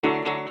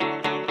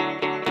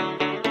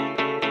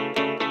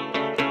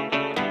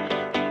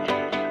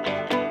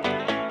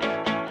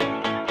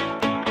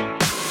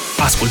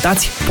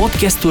Ascultați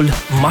podcastul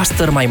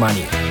Master My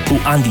Money cu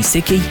Andy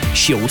Sechei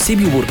și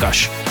Eusebiu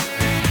Burcaș.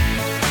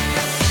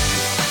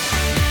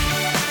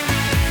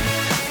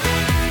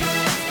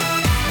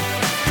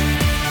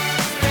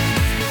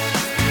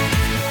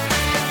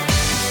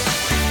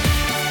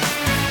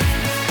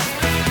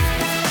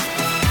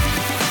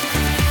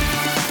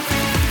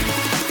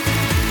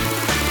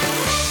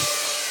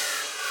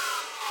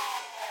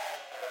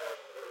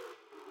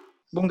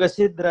 Bun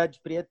găsit,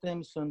 dragi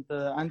prieteni, sunt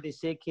Andy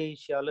Sechei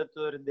și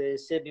alături de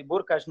Sebi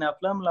Burcaș ne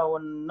aflăm la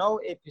un nou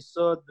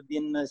episod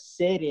din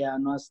seria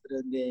noastră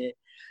de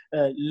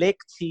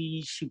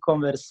lecții și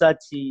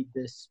conversații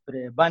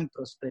despre bani,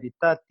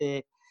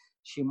 prosperitate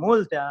și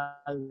multe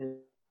alte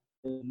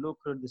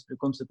lucruri despre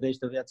cum să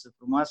trăiești o viață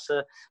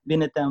frumoasă.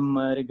 Bine te-am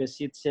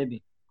regăsit,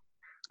 Sebi!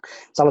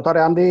 Salutare,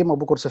 Andy! Mă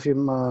bucur să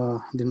fim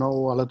din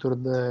nou alături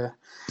de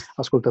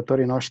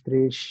ascultătorii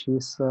noștri și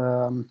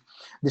să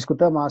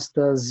discutăm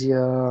astăzi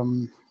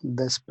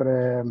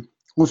despre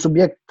un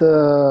subiect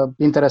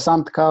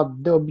interesant, ca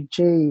de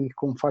obicei,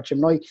 cum facem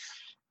noi.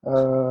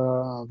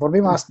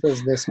 Vorbim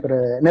astăzi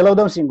despre... Ne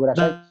lăudăm singuri,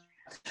 așa?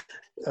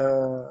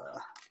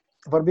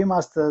 Vorbim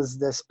astăzi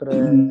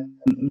despre...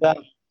 Da.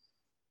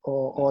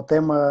 O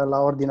temă la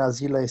ordinea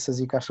zilei, să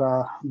zic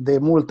așa, de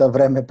multă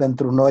vreme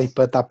pentru noi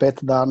pe tapet,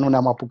 dar nu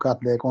ne-am apucat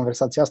de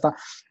conversația asta,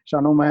 și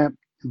anume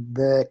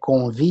de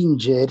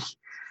convingeri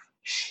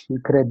și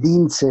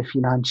credințe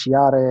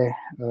financiare,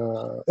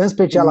 în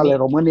special ale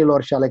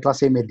românilor și ale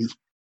clasei medii.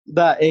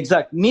 Da,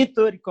 exact.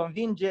 Mituri,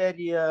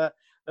 convingeri,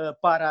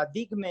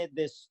 paradigme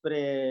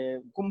despre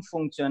cum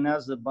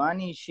funcționează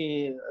banii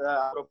și,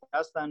 apropo de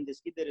asta, în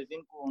deschidere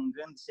vin cu un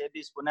gând.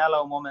 Sebi spunea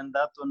la un moment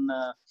dat un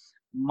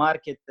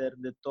marketer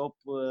de top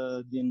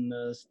din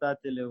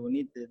Statele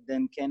Unite,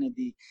 Dan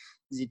Kennedy,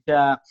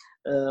 zicea: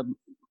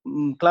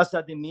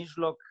 clasa de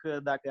mijloc,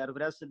 dacă ar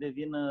vrea să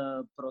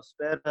devină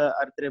prosperă,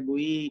 ar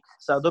trebui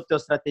să adopte o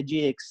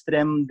strategie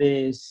extrem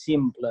de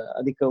simplă.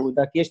 Adică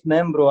dacă ești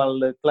membru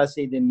al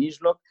clasei de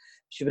mijloc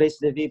și vrei să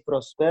devii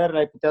prosper,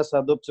 ai putea să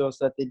adopți o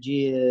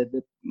strategie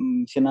de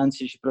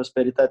finanțe și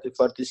prosperitate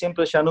foarte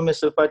simplă, și anume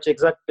să faci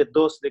exact pe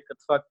dos decât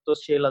fac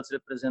toți ceilalți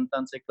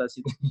reprezentanți ai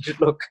clasei de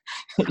mijloc.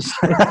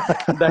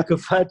 Dacă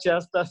faci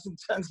asta, sunt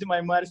șanse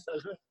mai mari să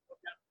ajungi.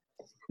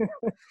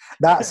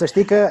 Da, să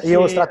știi că e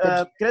o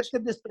strategie. Cred că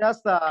despre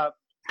asta...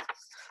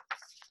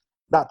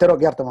 Da, te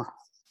rog, iartă-mă.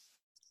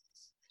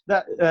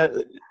 Da,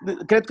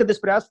 cred că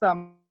despre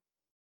asta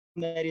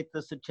merită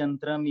să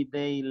centrăm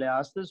ideile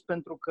astăzi,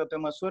 pentru că pe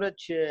măsură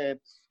ce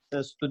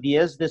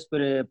studiez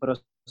despre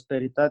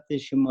prosperitate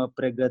și mă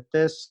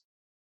pregătesc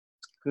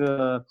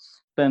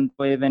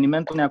pentru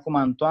evenimentul acum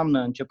în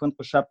toamnă, începând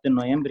cu 7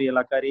 noiembrie,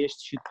 la care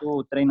ești și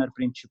tu trainer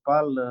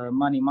principal,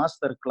 Money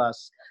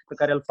Masterclass, pe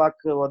care îl fac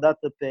o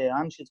dată pe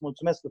an și îți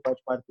mulțumesc că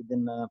faci parte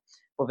din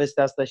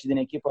povestea asta și din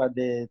echipa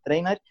de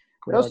traineri.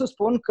 Vreau să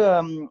spun că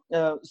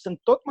sunt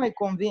tot mai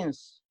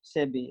convins,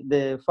 Sebi,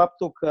 de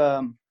faptul că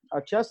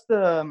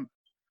această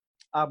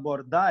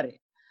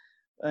abordare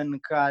în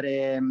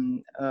care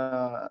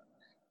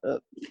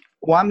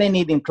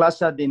oamenii din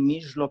clasa de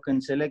mijloc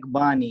înțeleg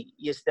banii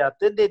este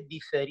atât de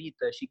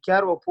diferită și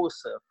chiar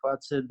opusă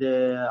față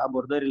de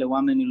abordările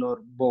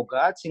oamenilor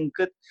bogați,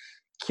 încât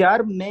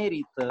chiar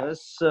merită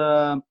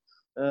să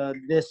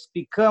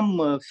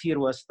despicăm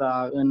firul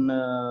ăsta în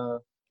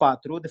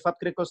 4, de fapt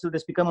cred că o să-l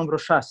despicăm în vreo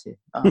 6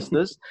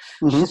 astăzi,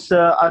 și să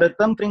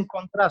arătăm prin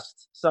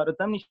contrast, să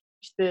arătăm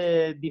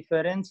niște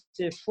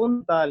diferențe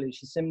fundamentale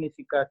și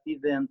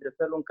semnificative între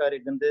felul în care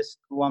gândesc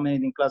oamenii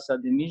din clasa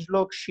de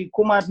mijloc și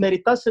cum ar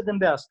merita să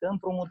gândească,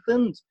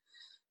 împrumutând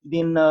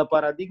din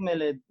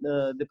paradigmele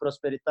de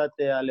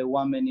prosperitate ale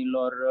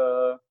oamenilor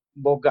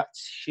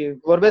bogați. Și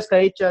vorbesc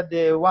aici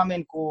de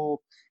oameni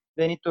cu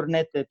venituri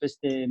nete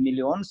peste 1.000.000,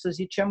 să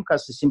zicem, ca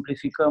să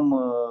simplificăm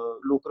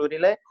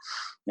lucrurile.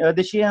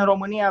 Deși în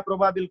România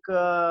probabil că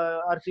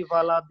ar fi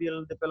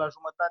valabil de pe la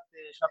jumătate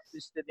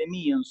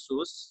 700.000 în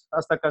sus.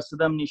 Asta ca să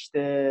dăm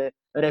niște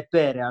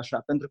repere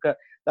așa. Pentru că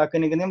dacă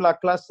ne gândim la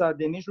clasa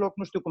de mijloc,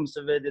 nu știu cum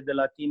se vede de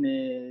la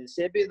tine,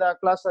 Sebi, dar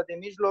clasa de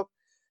mijloc,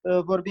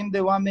 vorbim de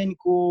oameni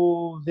cu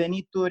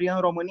venituri în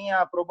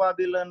România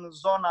probabil în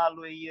zona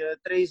lui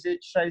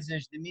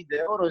 30-60.000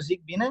 de euro,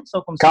 zic bine?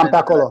 Sau cum cam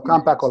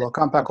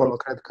pe acolo,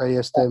 cred că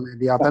este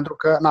media. Pentru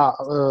că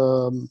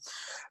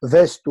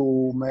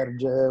vestul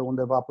merge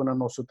undeva până în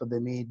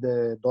 100.000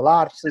 de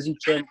dolari, să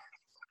zicem.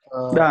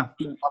 Da.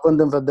 Având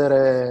în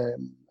vedere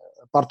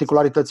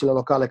particularitățile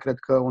locale, cred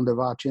că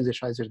undeva 50-60.000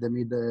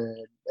 de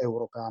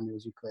euro pe an, eu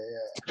zic că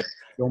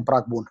e un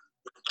prag bun.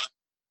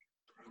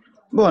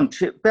 Bun,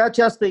 și pe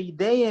această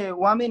idee,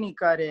 oamenii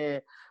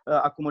care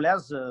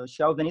acumulează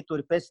și au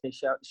venituri peste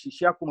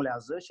și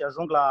acumulează și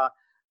ajung la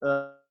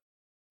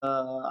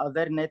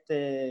averi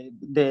nete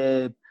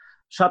de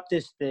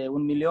 700, 1.000.000,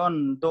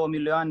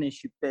 2.000.000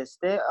 și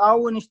peste,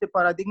 au niște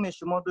paradigme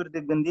și moduri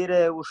de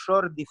gândire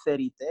ușor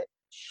diferite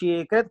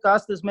și cred că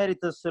astăzi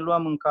merită să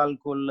luăm în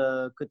calcul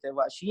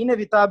câteva. Și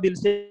inevitabil,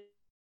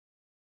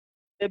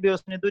 trebuie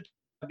să ne ducem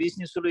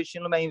business-ului și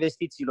în lumea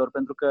investițiilor,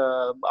 pentru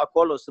că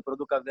acolo se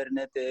produc averi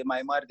nete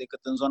mai mari decât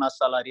în zona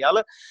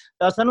salarială.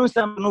 Dar asta nu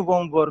înseamnă că nu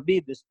vom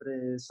vorbi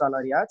despre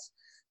salariați,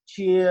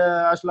 ci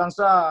aș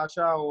lansa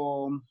așa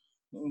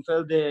un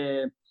fel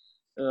de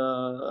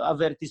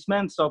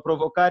avertisment sau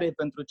provocare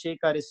pentru cei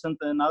care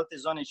sunt în alte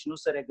zone și nu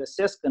se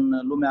regăsesc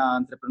în lumea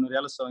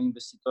antreprenorială sau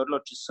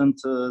investitorilor, ci sunt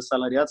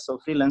salariați sau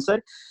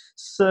freelanceri,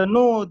 să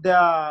nu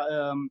dea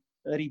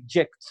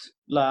reject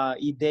la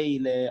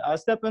ideile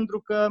astea,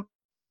 pentru că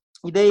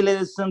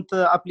ideile sunt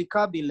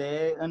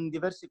aplicabile în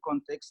diverse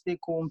contexte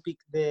cu un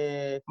pic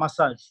de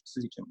masaj, să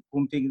zicem, cu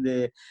un pic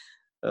de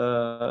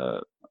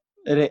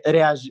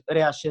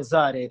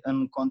reașezare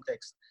în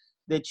context.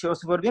 Deci o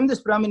să vorbim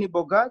despre oamenii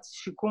bogați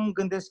și cum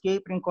gândesc ei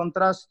prin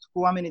contrast cu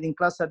oamenii din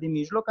clasa de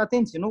mijloc.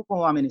 Atenție, nu cu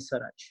oamenii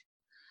săraci,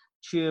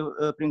 ci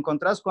prin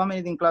contrast cu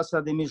oamenii din clasa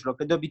de mijloc.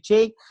 Că de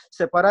obicei,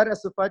 separarea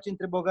se face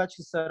între bogați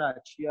și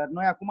săraci. Iar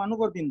noi acum nu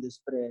vorbim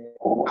despre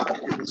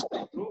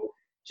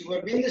ci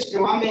vorbim despre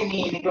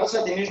oamenii din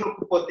clasa de mijloc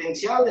cu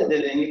potențial de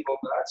deveni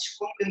bogați și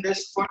cum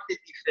gândesc foarte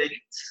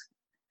diferit,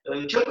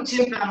 cel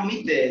puțin pe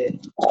anumite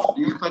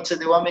față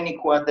de oamenii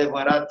cu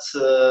adevărat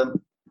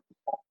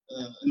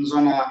în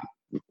zona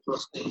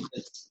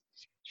prosperității.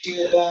 Și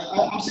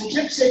am să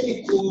încep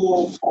cu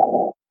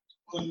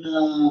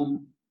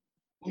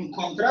un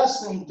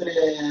contrast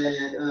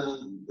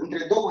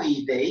între două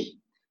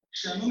idei,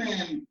 și anume,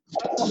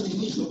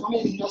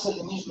 oamenii din clasa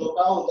de mijloc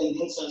au o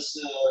tendință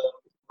să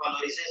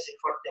valorizeze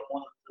foarte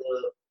mult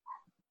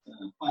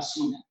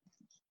pasiunea.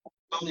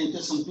 Doamne,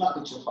 trebuie să-mi placă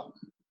ce fac.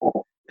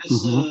 Trebuie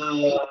să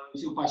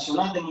fiu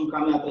pasionat de munca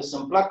mea, trebuie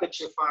să-mi placă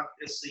ce fac,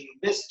 trebuie să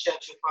iubesc ceea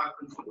ce fac.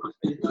 Pentru că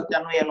prosperitatea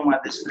nu e numai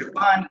despre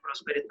bani,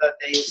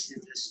 prosperitatea este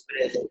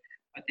despre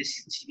a te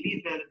simți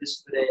liber,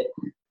 despre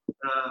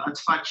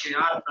a-ți face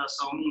arta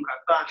sau munca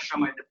ta și așa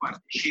mai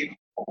departe. Și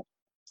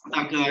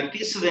dacă ar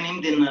fi să venim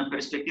din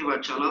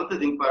perspectiva cealaltă,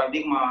 din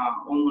paradigma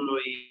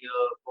omului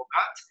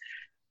bogat,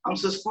 am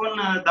să spun,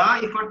 da,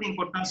 e foarte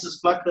important să-ți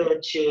placă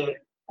ce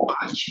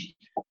faci,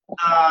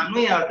 dar nu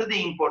e atât de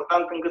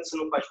important încât să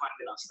nu faci bani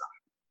din asta.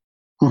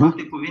 Cu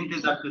alte cuvinte,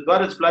 dacă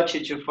doar îți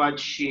place ce faci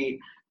și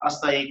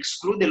asta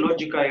exclude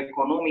logica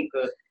economică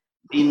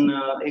din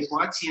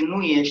ecuație,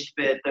 nu ești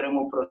pe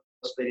tărâmul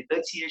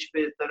prosperității, ești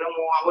pe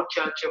tărâmul a orice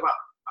altceva,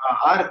 a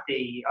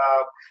artei, a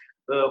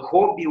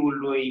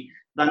hobby-ului,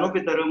 dar nu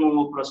pe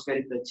tărâmul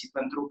prosperității.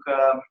 Pentru că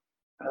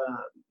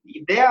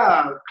ideea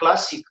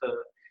clasică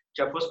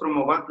ce a fost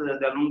promovată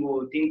de-a lungul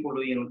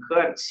timpului în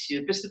cărți,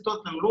 peste tot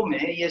în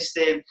lume,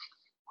 este,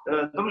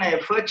 dom'le,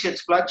 fă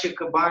ce-ți place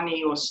că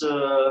banii o să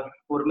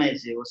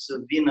urmeze, o să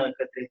vină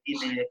către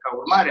tine ca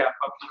urmare a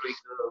faptului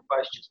că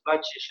faci ce-ți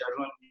place și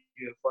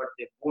ajungi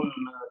foarte bun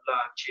la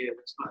ce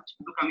îți place.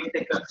 Îmi duc aminte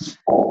că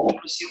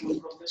inclusiv un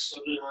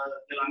profesor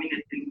de la mine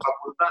din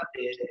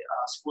facultate a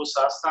spus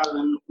asta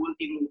în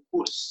ultimul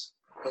curs,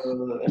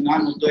 în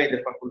anul 2 de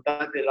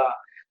facultate,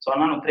 sau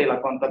în anul 3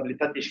 la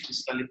contabilitate și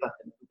fiscalitate.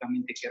 Îmi duc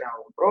aminte că era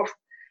un prof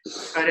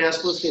care a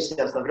spus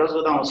chestia asta. Vreau să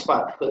vă dau un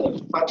sfat. Că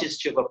faceți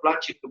ce vă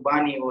place, că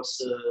banii o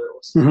să...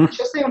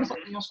 Și asta e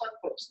un sfat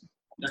prost,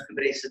 dacă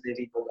vrei să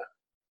devii bogat.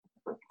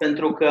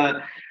 Pentru că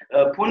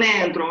pune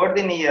într-o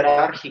ordine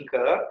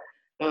ierarhică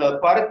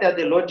partea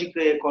de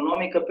logică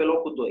economică pe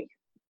locul 2.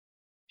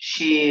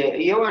 Și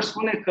eu aș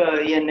spune că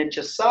e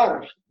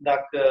necesar,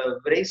 dacă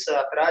vrei să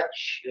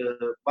atragi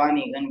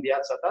banii în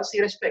viața ta, să-i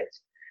respecti.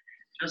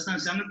 Și asta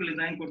înseamnă că le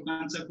dai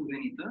importanța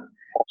cuvenită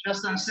și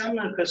asta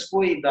înseamnă că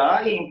spui,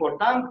 da, e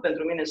important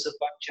pentru mine să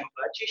fac ce-mi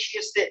place și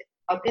este,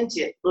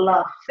 atenție,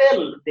 la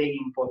fel de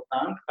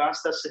important ca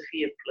asta să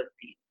fie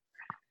plătit.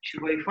 Și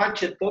voi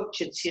face tot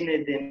ce ține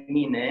de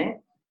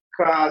mine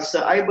ca să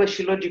aibă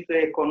și logică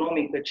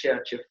economică ceea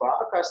ce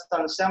fac. Asta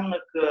înseamnă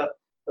că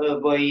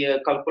voi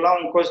calcula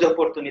un cost de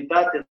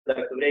oportunitate,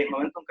 dacă vrei, în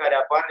momentul în care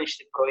apar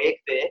niște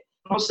proiecte,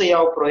 nu o să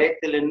iau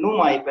proiectele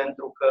numai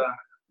pentru că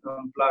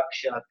îmi plac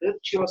și atât,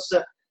 ci o să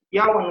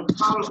iau în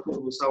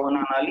calcul sau în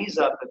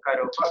analiza pe care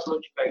o fac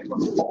logica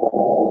economică.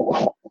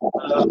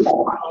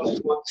 Nu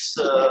pot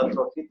să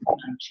profit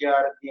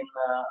financiar din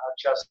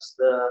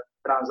această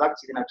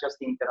tranzacție, din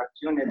această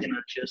interacțiune, din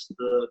acest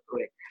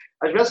proiect.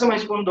 Aș vrea să mai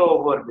spun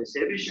două vorbe,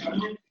 Sebi, și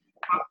anume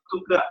faptul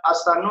că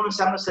asta nu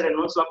înseamnă să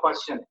renunți la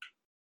pasiune.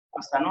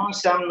 Asta nu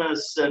înseamnă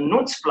să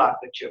nu-ți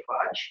placă ce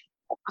faci.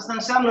 Asta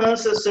înseamnă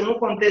însă să nu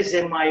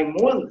conteze mai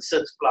mult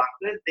să-ți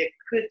placă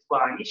decât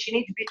banii și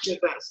nici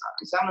viceversa.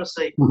 Înseamnă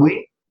să-i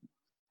pui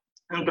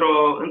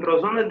într-o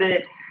zonă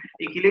de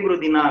echilibru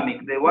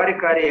dinamic, de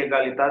oarecare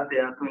egalitate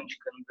atunci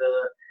când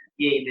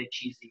iei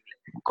deciziile.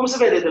 Cum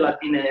se vede de la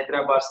tine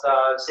treaba asta,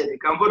 Sebi?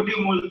 Că am vorbit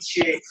mult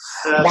și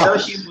dau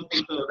și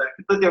inputul tău. Dacă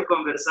tot e o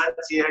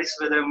conversație, hai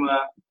să vedem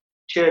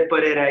ce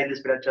părere ai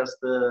despre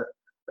această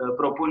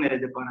propunere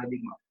de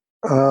paradigmă.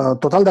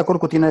 Total de acord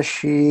cu tine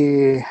și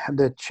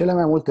de cele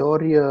mai multe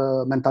ori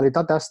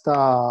mentalitatea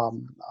asta,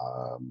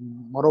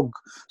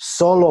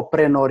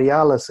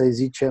 soloprenorială, să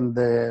zicem,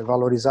 de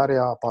valorizare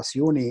a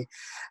pasiunii,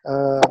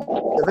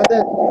 se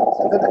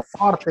vede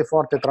foarte,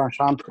 foarte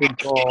tranșant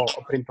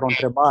printr-o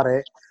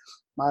întrebare.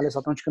 mai ales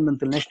atunci când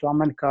întâlnești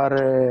oameni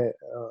care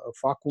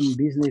fac un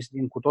business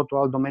din cu totul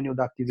alt domeniu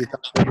de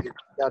activitate,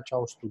 ceea ce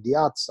au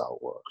studiat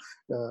sau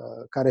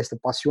care este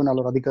pasiunea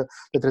lor. Adică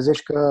te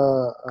trezești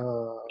că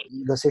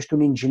găsești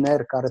un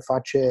inginer care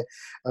face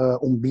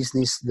un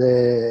business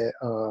de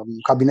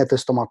cabinete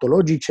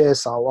stomatologice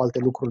sau alte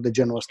lucruri de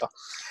genul ăsta.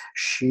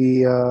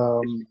 Și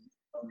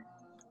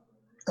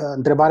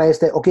întrebarea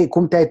este, ok,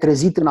 cum te-ai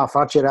trezit în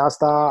afacerea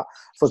asta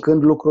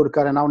făcând lucruri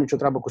care n-au nicio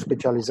treabă cu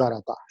specializarea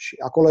ta? Și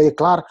acolo e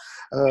clar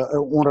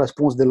un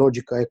răspuns de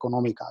logică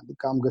economică.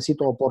 Adică am găsit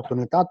o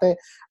oportunitate,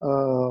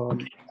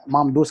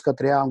 m-am dus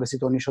către ea, am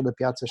găsit o nișă de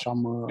piață și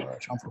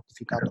am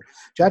fructificat-o.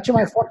 Ceea ce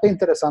mai e foarte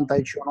interesant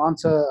aici, o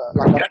nuanță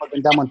la care mă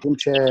gândeam în timp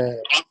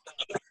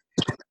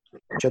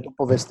ce tu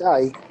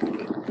povesteai,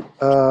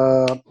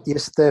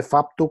 este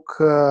faptul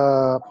că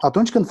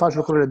atunci când faci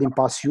lucrurile din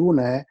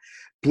pasiune,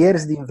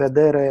 pierzi din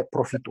vedere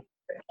profitul.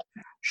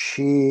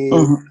 Și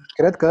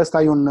cred că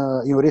ăsta e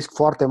un risc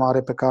foarte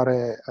mare pe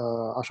care,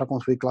 așa cum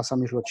spui, clasa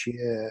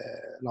mijlocie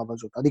l-a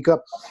văzut.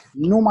 Adică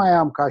nu mai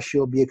am ca și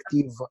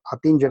obiectiv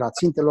atingerea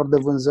țintelor de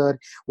vânzări,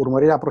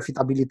 urmărirea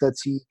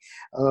profitabilității,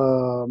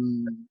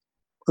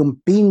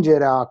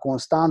 împingerea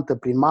constantă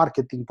prin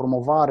marketing,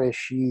 promovare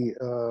și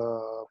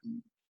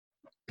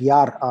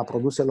PR a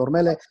produselor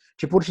mele,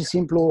 ci pur și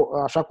simplu,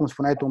 așa cum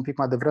spuneai tu un pic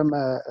mai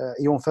devreme,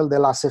 e un fel de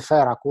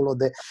laissez-faire acolo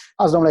de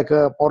azi, domnule,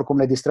 că oricum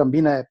ne distrăm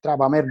bine,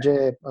 treaba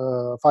merge,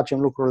 facem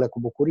lucrurile cu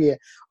bucurie.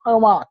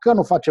 Acum, că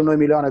nu facem noi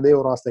milioane de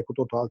euro, asta e cu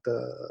totul altă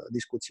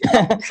discuție.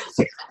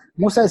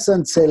 Nu să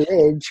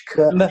înțelegi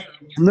că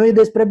nu e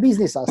despre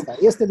business asta,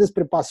 este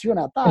despre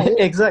pasiunea ta.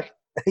 Exact.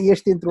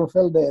 Ești într-un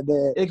fel de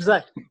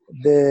exact.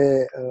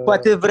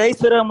 Poate vrei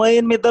să rămâi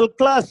în middle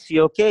class,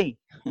 e ok.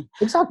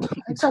 Exact.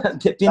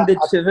 Depinde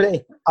ce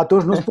vrei.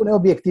 Atunci nu spune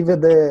obiective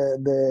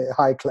de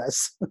high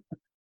class.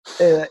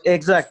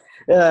 Exact.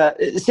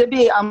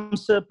 Sebi, am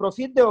să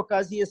profit de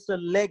ocazie să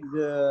leg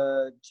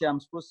ce am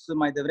spus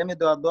mai devreme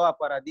de o a doua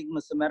paradigmă,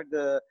 să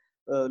meargă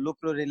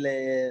lucrurile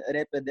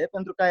repede,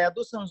 pentru că ai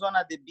adus în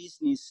zona de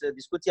business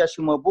discuția și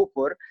mă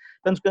bucur,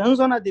 pentru că în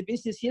zona de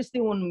business este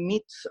un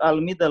mit al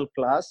middle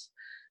class.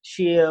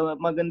 Și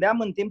mă gândeam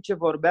în timp ce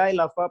vorbeai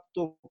la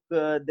faptul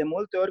că de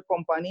multe ori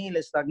companiile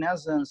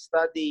stagnează în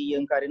stadii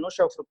în care nu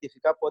și-au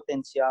fructificat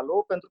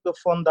potențialul, pentru că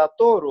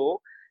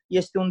fondatorul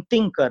este un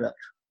tinkerer.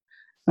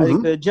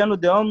 Adică genul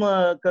de om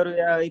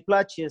căruia îi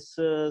place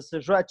să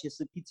joace,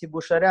 să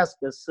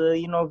pițibușărească, să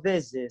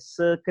inoveze,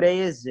 să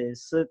creeze,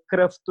 să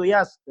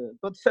crăftuiască,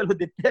 tot felul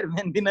de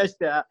termeni din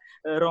ăștia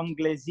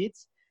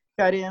romgleziți,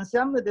 care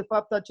înseamnă de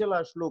fapt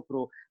același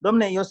lucru.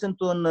 Dom'le, eu sunt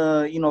un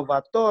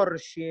inovator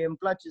și îmi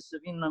place să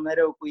vin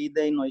mereu cu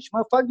idei noi și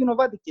mă fac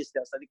vinovat de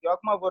chestia asta. Adică eu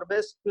acum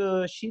vorbesc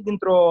și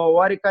dintr-o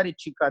oarecare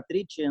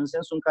cicatrice, în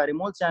sensul în care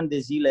mulți ani de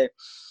zile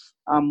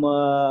am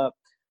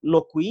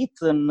locuit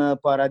în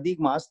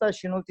paradigma asta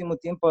și în ultimul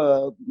timp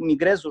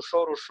migrez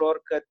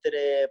ușor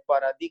către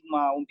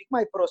paradigma un pic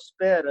mai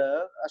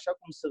prosperă, așa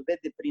cum se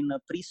vede prin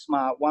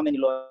prisma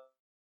oamenilor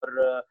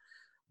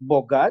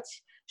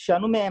bogați, și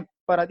anume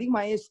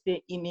paradigma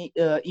este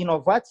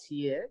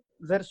inovație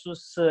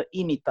versus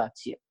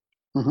imitație.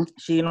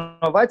 Și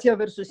inovația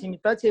versus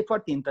imitație e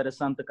foarte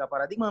interesantă ca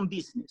paradigmă în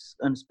business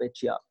în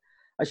special.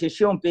 Așa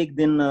și eu un pic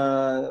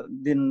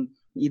din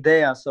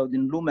ideea sau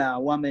din lumea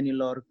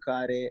oamenilor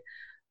care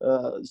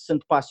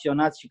sunt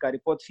pasionați și care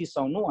pot fi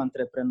sau nu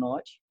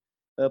antreprenori,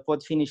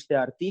 pot fi niște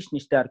artiști,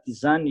 niște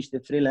artizani, niște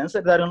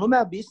freelanceri, dar în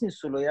lumea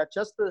business-ului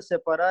această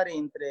separare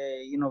între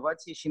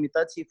inovație și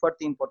imitație e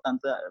foarte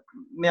importantă.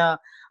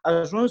 Mi-a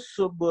ajuns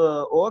sub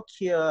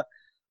ochi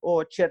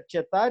o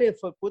cercetare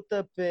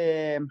făcută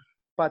pe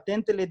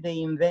patentele de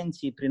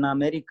invenții prin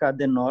America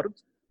de Nord.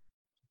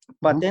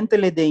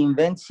 Patentele de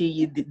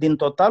invenții, din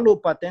totalul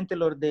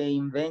patentelor de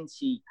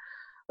invenții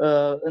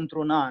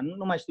într-un an,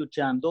 nu mai știu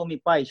ce an,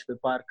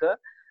 2014 parcă,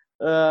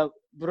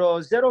 vreo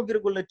 0,5%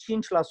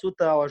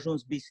 au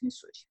ajuns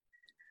business-uri.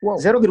 Wow.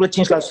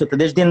 0,5%.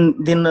 Deci din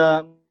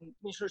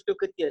nici nu știu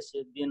cât iese,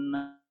 din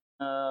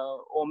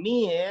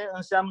 1000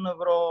 înseamnă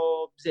vreo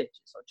 10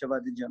 sau ceva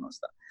de genul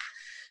ăsta.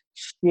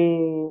 Și 0,5%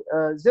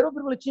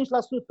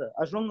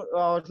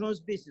 au ajuns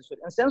business-uri.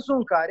 În sensul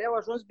în care au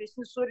ajuns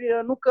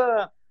business-uri nu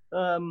că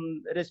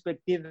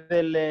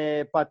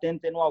respectivele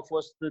patente nu au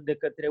fost de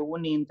către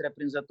unii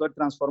întreprinzători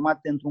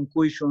transformate într-un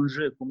cui și un j,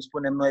 cum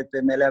spunem noi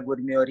pe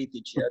meleaguri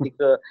mioritice.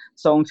 Adică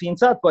s-au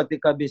înființat poate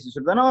ca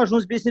business-uri, dar nu au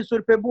ajuns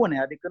business-uri pe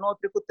bune, adică nu au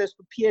trecut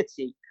testul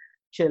pieței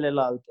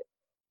celelalte.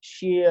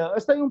 Și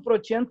ăsta e un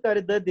procent care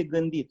dă de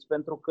gândit,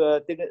 pentru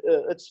că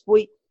îți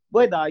spui,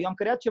 băi, da, eu am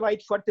creat ceva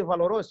aici foarte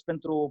valoros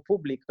pentru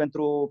public,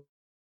 pentru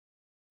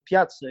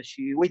piață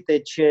și uite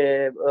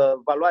ce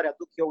valoare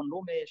aduc eu în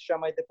lume și așa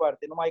mai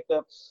departe. Numai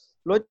că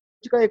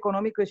logica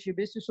economică și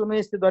business-ul nu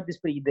este doar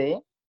despre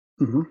idee,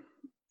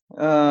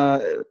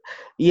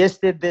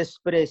 este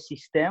despre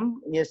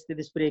sistem, este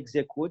despre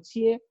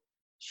execuție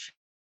și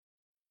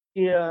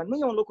nu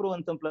e un lucru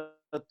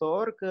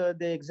întâmplător că,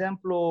 de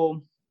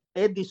exemplu,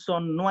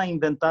 Edison nu a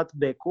inventat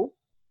becul,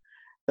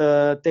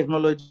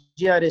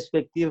 tehnologia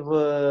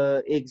respectivă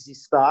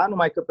exista,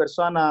 numai că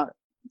persoana,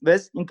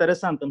 vezi,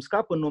 interesant, îmi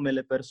scapă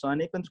numele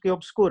persoanei pentru că e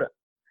obscură.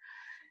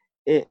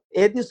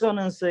 Edison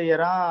însă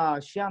era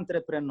și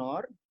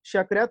antreprenor și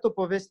a creat o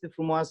poveste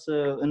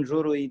frumoasă în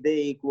jurul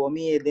ideii cu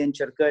 1000 de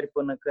încercări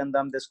până când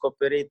am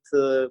descoperit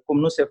cum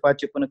nu se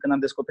face, până când am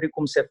descoperit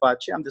cum se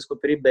face, am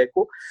descoperit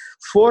becul.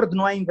 Ford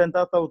nu a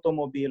inventat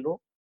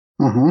automobilul,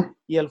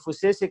 el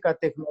fusese ca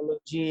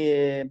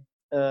tehnologie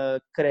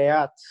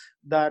creat,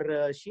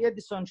 dar și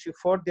Edison și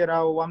Ford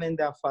erau oameni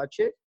de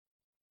afaceri.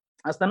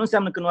 Asta nu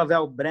înseamnă că nu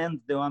aveau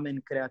brand de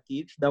oameni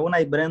creativi, dar una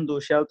e brandul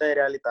și alta e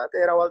realitatea.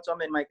 Erau alți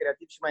oameni mai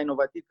creativi și mai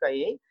inovativi ca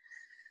ei,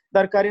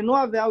 dar care nu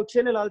aveau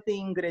celelalte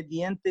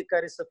ingrediente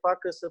care să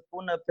facă să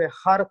pună pe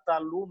harta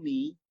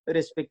lumii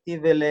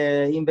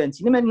respectivele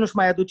invenții. Nimeni nu-și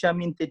mai aduce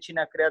aminte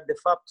cine a creat de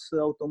fapt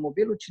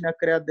automobilul, cine a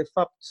creat de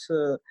fapt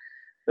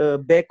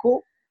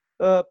becul,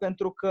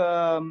 pentru că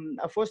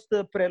a fost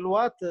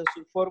preluată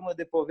sub formă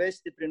de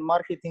poveste prin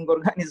marketing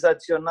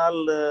organizațional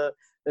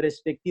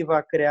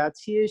respectiva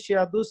creație și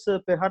adusă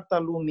pe harta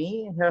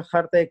lumii,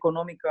 harta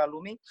economică a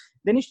lumii,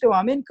 de niște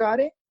oameni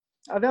care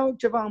aveau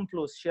ceva în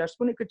plus. Și aș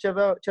spune că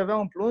ce aveau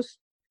în plus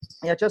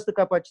e această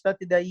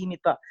capacitate de a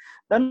imita,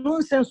 dar nu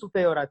în sensul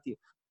peiorativ.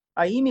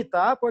 A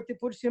imita poate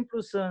pur și simplu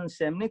să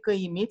însemne că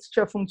imiți ce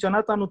a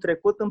funcționat anul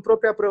trecut în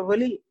propria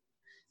prăvălie.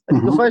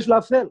 Adică faci la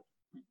fel.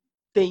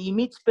 Te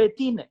imiți pe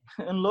tine,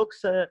 în loc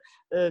să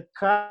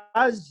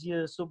cazi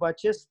sub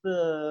acest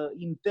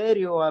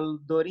imperiu al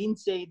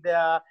dorinței de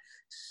a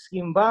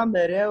schimba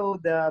mereu,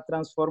 de a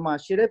transforma.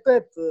 Și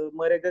repet,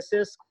 mă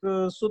regăsesc 100%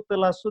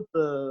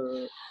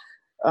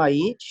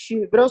 aici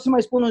și vreau să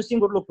mai spun un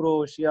singur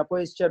lucru și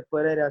apoi îți cer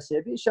părerea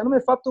Sebi, și anume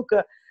faptul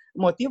că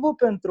motivul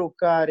pentru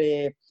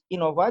care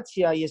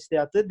inovația este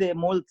atât de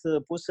mult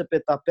pusă pe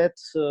tapet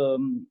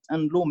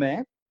în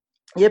lume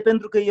e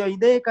pentru că e o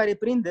idee care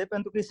prinde,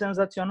 pentru că e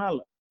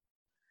senzațională.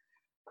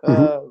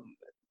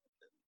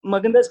 Mă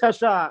gândesc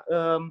așa,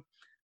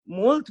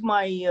 mult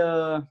mai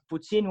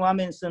puțini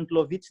oameni sunt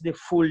loviți de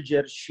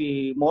fulger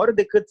și mor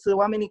decât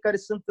oamenii care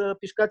sunt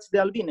pișcați de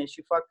albine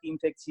și fac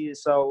infecții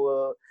sau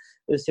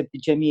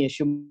septicemie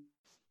și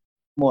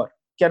mor.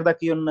 Chiar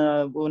dacă e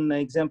un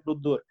exemplu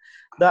dur.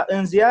 Dar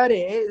în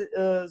ziare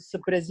se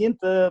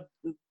prezintă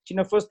cine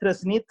a fost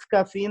răsnit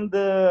ca fiind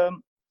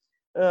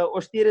o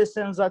știre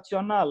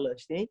senzațională,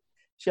 știi?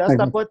 Și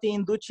asta poate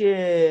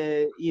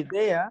induce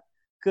ideea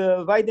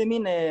că, vai de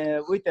mine,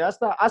 uite,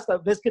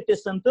 asta vezi câte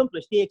se întâmplă,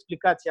 știi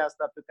explicația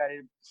asta pe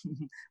care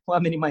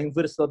oamenii mai în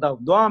vârstă o dau.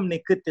 Doamne,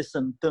 câte se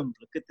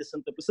întâmplă, câte se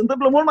întâmplă. Se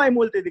întâmplă mult mai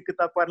multe decât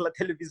apar la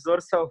televizor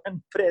sau în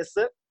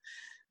presă,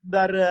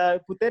 dar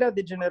puterea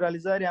de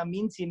generalizare a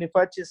minții ne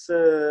face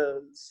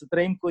să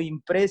trăim cu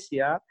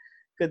impresia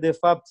că, de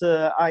fapt,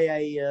 aia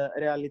e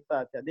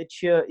realitatea.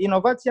 Deci,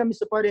 inovația mi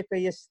se pare că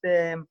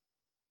este,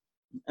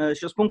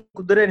 și o spun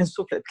cu durere în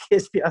suflet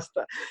chestia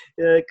asta,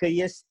 că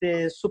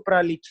este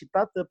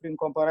supralicitată prin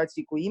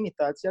comparație cu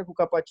imitația, cu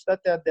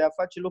capacitatea de a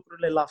face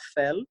lucrurile la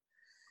fel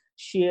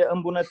și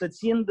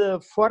îmbunătățind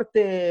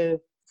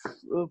foarte,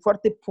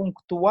 foarte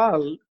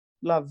punctual,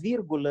 la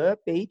virgulă,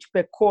 pe aici, pe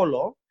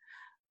acolo,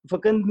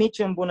 făcând mici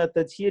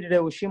îmbunătățiri,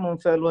 reușim în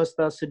felul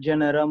ăsta să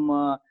generăm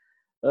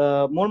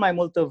mult mai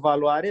multă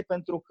valoare,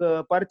 pentru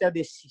că partea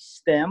de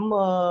sistem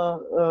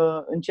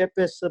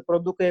începe să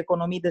producă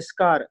economii de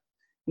scară.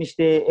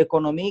 Niște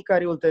economii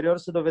care ulterior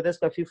se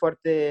dovedesc a fi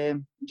foarte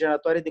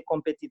generatoare de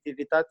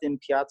competitivitate în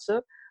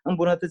piață,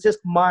 îmbunătățesc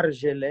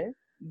marjele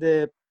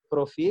de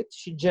profit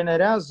și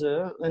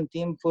generează în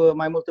timp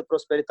mai multă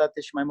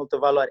prosperitate și mai multă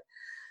valoare.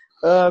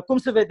 Cum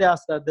se vede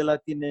asta de la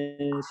tine,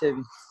 Sevi?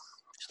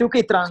 Știu că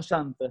e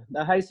tranșantă,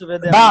 dar hai să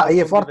vedem. Da,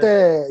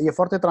 e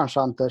foarte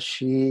tranșantă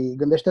și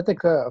gândește-te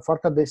că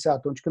foarte adesea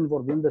atunci când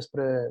vorbim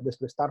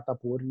despre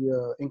startup-uri,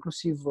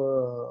 inclusiv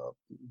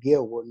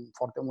eu în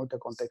foarte multe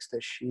contexte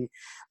și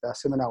de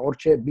asemenea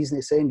orice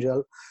business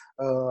angel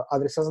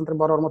adresează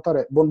întrebarea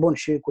următoare. Bun,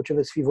 și cu ce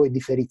veți fi voi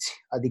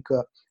diferiți?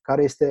 Adică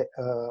care este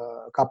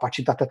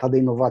capacitatea ta de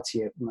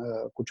inovație?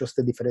 Cu ce o să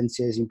te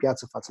diferențiezi în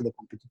piață față de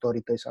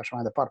competitorii tăi sau așa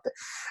mai departe?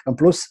 În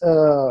plus,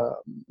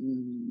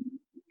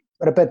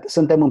 repet,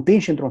 suntem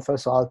împinși într-un fel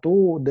sau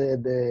altul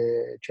de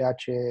ceea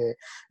ce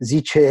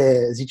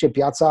zice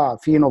piața,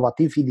 fii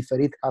inovativ, fii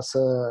diferit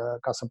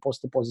ca să poți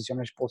să te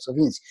poziționezi și poți să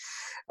vinzi.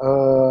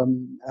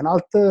 În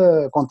alt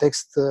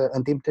context,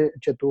 în timp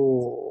ce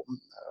tu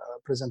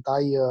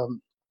prezentai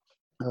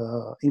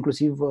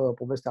inclusiv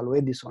povestea lui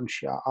Edison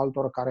și a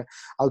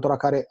altora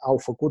care au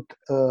făcut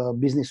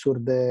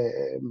business-uri de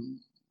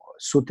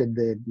sute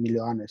de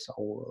milioane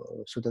sau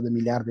sute de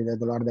miliarde de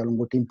dolari de-a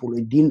lungul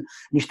timpului din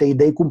niște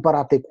idei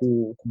cumpărate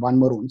cu bani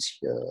mărunți,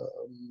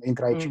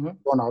 intră aici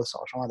Donald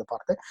sau așa mai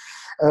departe.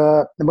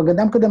 Mă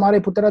gândeam cât de mare e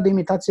puterea de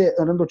imitație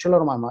în rândul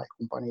celor mai mari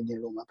companii din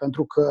lume,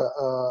 pentru că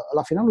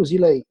la finalul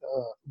zilei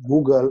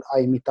Google a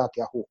imitat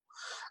Yahoo.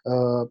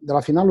 De la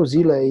finalul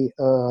zilei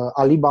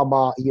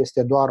Alibaba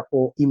este doar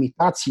o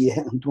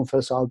imitație într-un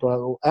fel sau altul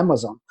al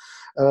Amazon.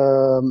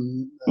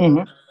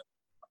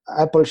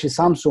 Apple și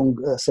Samsung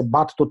se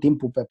bat tot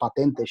timpul pe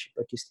patente și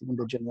pe chestiuni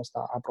de genul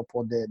ăsta,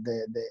 apropo de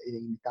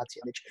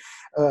imitație. Deci,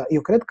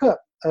 eu cred că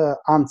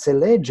a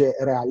înțelege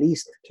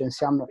realist ce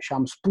înseamnă, și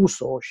am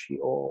spus-o și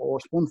o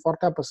spun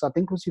foarte apăsat,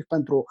 inclusiv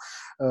pentru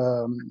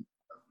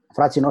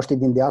frații noștri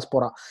din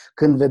diaspora,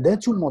 când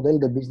vedeți un model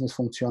de business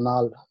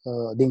funcțional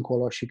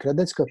dincolo și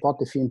credeți că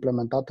poate fi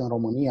implementat în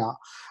România,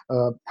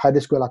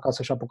 haideți cu el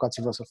acasă și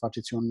apucați-vă să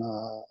faceți un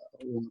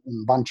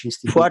ban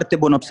cinstit. Foarte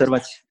bună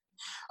observație.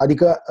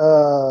 Adică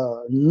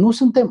nu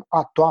suntem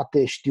a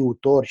toate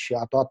știutori și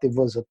a toate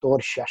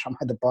văzători și așa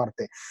mai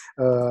departe.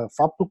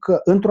 Faptul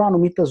că într-o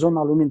anumită zonă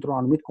a lumii, într-un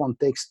anumit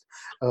context,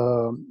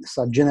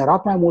 s-a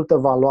generat mai multă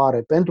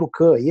valoare pentru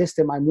că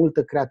este mai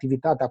multă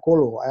creativitate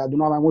acolo, ai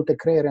adunat mai multe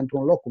creiere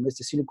într-un loc, cum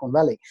este Silicon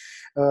Valley.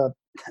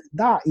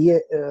 Da, e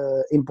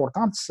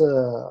important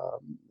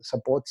să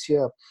poți,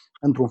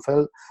 într-un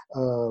fel,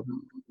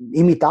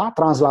 imita,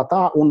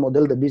 translata un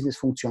model de business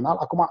funcțional.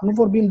 Acum, nu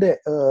vorbim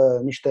de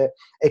niște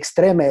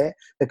extreme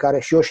pe care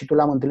și eu și tu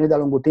le-am întâlnit de-a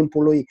lungul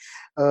timpului.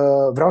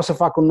 Vreau să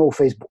fac un nou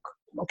Facebook.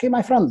 Ok,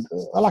 my friend,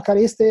 ăla care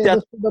este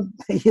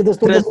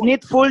destul de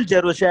trăsnit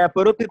fulgerul și ai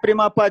apărut pe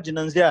prima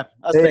pagină în ziar.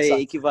 Asta exact.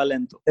 E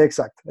echivalentul.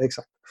 Exact.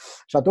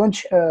 Și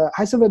atunci,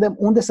 hai să vedem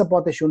unde se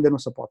poate și unde nu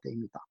se poate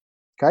imita.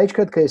 Că aici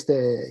cred că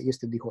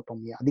este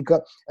dihotomia.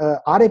 Adică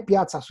are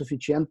piața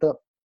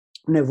suficientă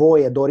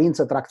nevoie,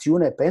 dorință,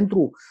 tracțiune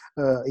pentru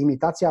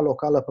imitația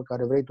locală pe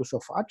care vrei tu să o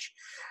faci,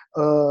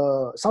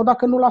 sau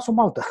dacă nu, lasă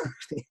o altă.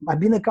 Știi? Mai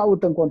bine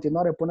caută în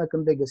continuare până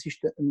când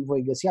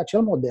voi găsi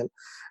acel model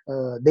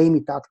de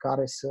imitat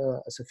care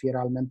să fie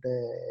realmente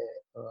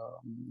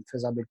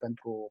fezabil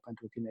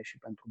pentru tine și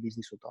pentru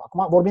business-ul tău.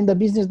 Acum vorbim de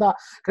business, dar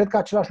cred că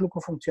același lucru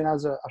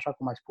funcționează, așa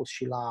cum ai spus,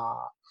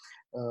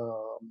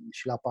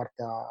 și la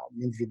partea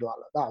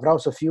individuală. Da, vreau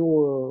să fiu,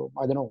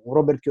 un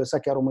Robert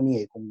Kiyosaki a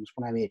României, cum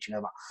spunea mie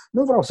cineva.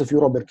 Nu vreau să fiu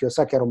Robert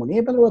Kiyosaki a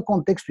României pentru că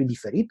contextul e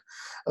diferit,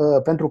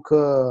 pentru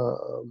că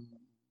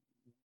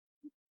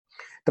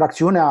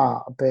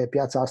tracțiunea pe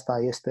piața asta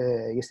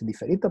este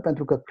diferită,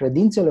 pentru că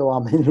credințele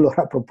oamenilor,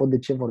 apropo de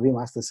ce vorbim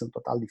astăzi, sunt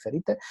total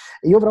diferite.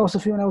 Eu vreau să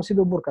fiu un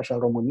Eusebiu Burcaș al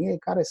României,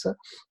 care să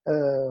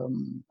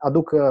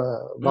aducă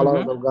valoare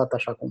adăugată,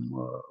 așa cum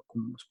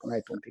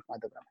spuneai tu un pic mai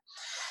devreme.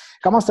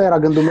 Cam asta era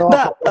gândul meu.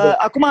 Da,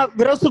 acum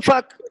vreau să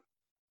fac...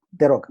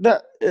 Te rog.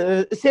 Da,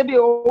 Sebi,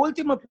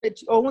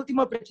 o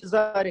ultimă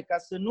precizare, ca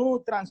să nu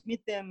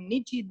transmitem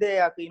nici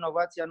ideea că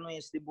inovația nu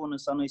este bună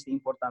sau nu este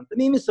importantă.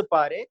 Mie mi se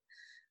pare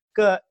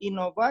că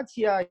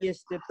inovația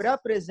este prea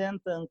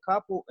prezentă în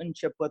capul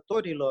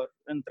începătorilor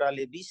între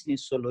ale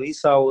business-ului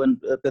sau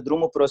pe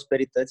drumul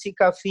prosperității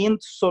ca fiind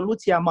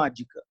soluția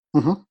magică,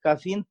 ca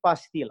fiind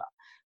pastila.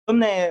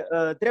 Dom'le,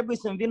 trebuie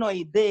să-mi vină o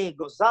idee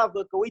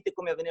grozavă că uite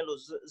cum i-a venit lui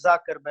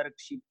Zuckerberg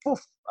și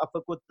puf, a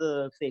făcut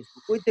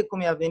Facebook. Uite cum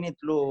i-a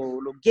venit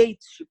lui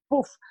Gates și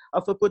puf, a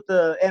făcut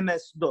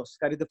MS-DOS,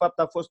 care de fapt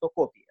a fost o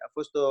copie, a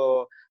fost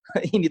o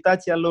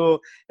imitație a lui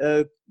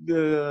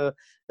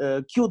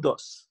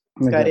QDOS.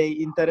 Care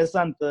e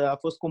interesant, a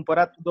fost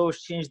cumpărat cu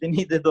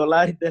 $25.000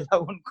 de la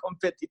un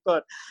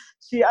competitor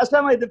și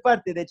așa mai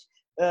departe. Deci,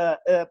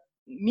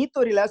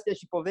 miturile astea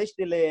și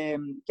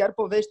chiar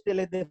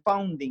poveștile de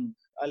founding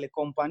ale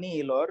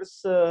companiilor,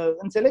 să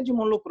înțelegem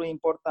un lucru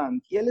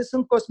important. Ele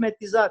sunt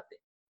cosmetizate.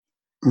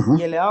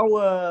 Ele au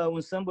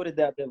un sâmbure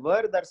de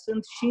adevăr, dar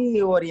sunt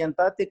și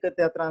orientate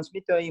către a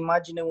transmite o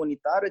imagine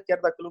unitară, chiar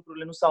dacă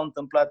lucrurile nu s-au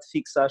întâmplat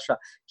fix așa.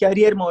 Chiar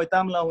ieri mă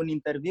uitam la un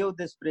interviu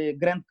despre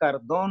Grant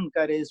Cardone,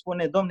 care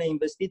spune, domne,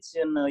 investiți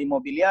în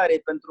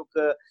imobiliare pentru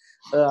că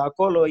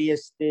acolo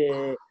este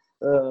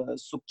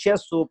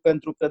succesul,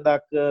 pentru că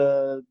dacă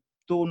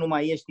tu nu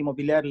mai ești,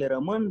 imobiliarele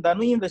rămân, dar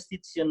nu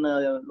investiți în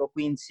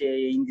locuințe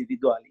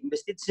individuale.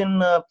 Investiți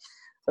în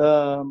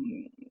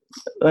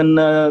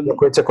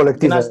locuințe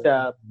colective,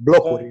 astea,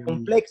 blocuri,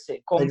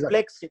 complexe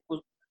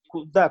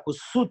exact.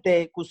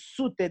 cu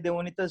sute de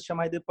unități și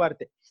mai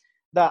departe.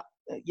 Da,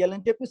 el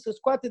începe să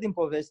scoate din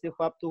poveste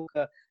faptul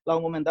că la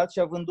un moment dat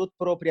și-a vândut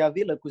propria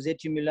vilă cu $10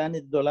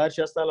 milioane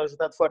și asta l-a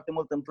ajutat foarte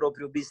mult în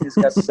propriul business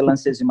ca să se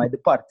lanseze mai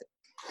departe.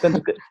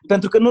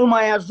 Pentru că nu-l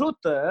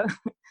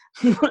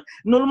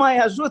mai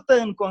ajută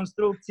în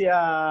construcția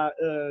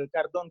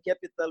Cardone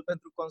Capital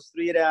pentru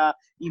construirea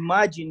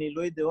imaginii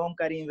lui de om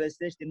care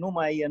investește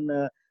numai în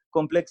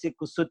complexe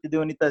cu sute de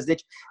unități.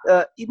 Deci,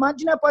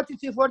 imaginea poate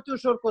fi foarte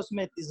ușor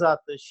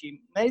cosmetizată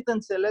și merită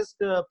înțeles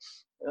că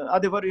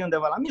adevărul e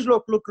undeva la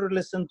mijloc,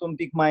 lucrurile sunt un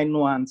pic mai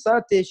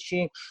nuanțate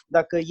și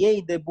dacă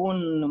iei de bun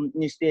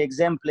niște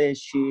exemple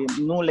și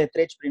nu le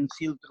treci prin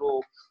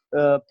filtrul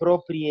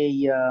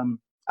propriei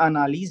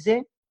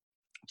analize,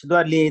 și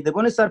doar le iei de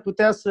bune, s-ar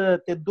putea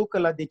să te ducă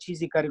la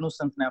decizii care nu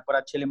sunt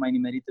neapărat cele mai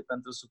nimerite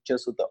pentru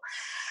succesul tău.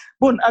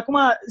 Bun, acum,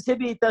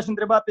 Sebi, te-aș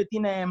întreba pe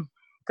tine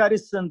care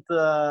sunt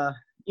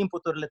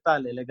inputurile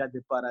tale legate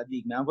de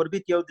paradigme. Am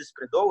vorbit eu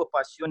despre două,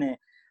 pasiune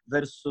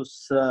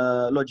versus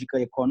logică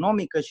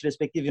economică și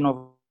respectiv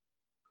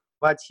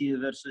inovație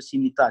versus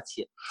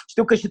imitație.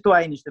 Știu că și tu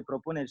ai niște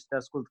propuneri și te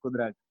ascult cu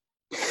drag.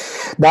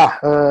 Da,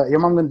 eu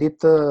m-am gândit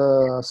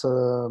să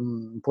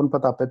pun pe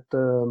tapet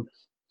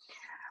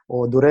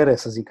o durere,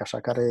 să zic așa,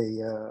 care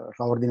e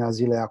la ordinea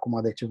zilei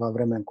acum de ceva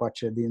vreme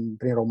încoace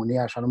prin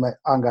România, și anume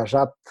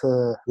angajat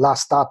la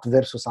stat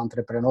versus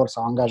antreprenor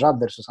sau angajat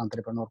versus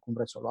antreprenor, cum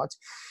vreți să o luați.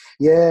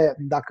 E,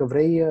 dacă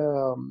vrei,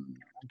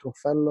 într-un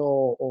fel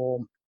o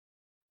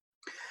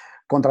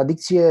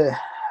contradicție,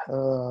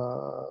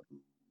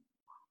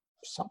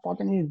 sau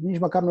poate nici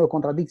măcar nu e o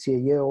contradicție,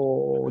 e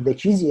o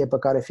decizie pe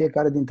care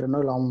fiecare dintre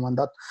noi la un moment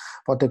dat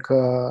poate că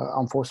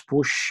am fost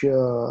puși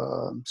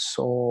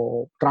să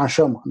o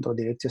tranșăm într-o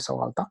direcție sau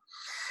alta.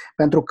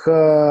 Pentru că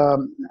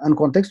în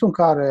contextul în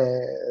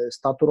care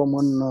statul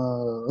român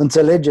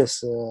înțelege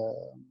să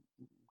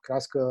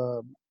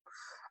crească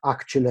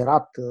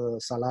accelerat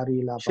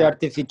salariile și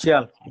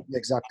artificial.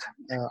 Exact,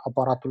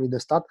 aparatului de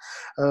stat.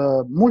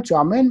 Mulți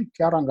oameni,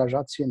 chiar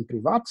angajați în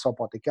privat sau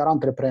poate chiar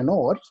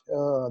antreprenori,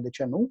 de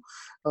ce nu,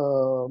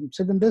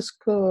 se gândesc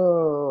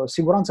că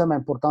siguranța e mai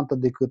importantă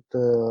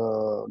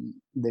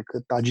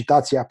decât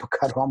agitația pe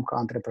care o am ca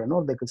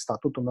antreprenor, decât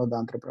statutul meu de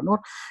antreprenor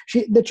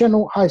și, de ce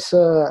nu, hai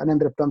să ne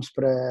îndreptăm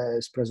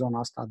spre zona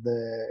asta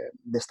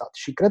de stat.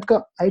 Și cred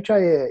că aici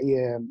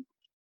e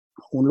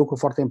un lucru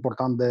foarte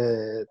important de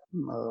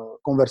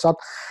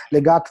conversat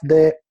legat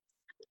de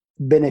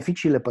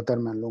beneficiile pe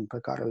termen lung pe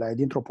care le ai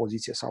dintr-o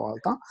poziție sau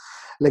alta,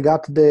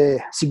 legat de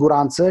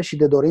siguranță și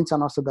de dorința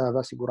noastră de a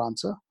avea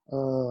siguranță.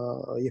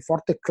 E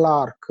foarte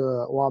clar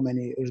că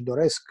oamenii își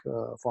doresc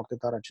foarte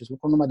tare acest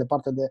lucru. Nu mai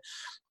departe de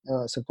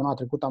săptămâna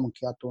trecută am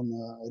încheiat un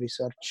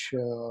research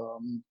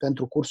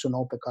pentru cursul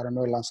nou pe care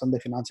noi îl lansăm de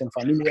finanțe în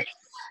familie,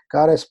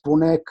 care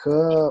spune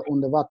că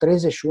undeva 31%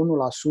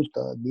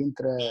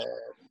 dintre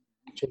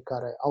cei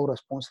care au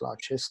răspuns la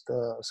acest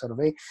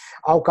survey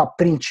au ca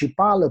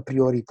principală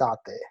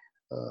prioritate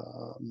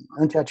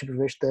în ceea ce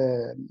privește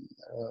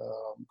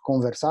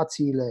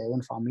conversațiile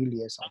în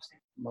familie sau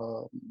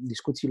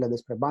discuțiile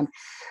despre bani,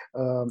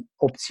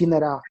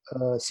 obținerea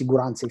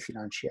siguranței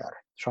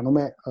financiare, și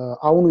anume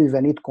a unui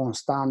venit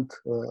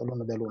constant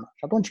lună de lună.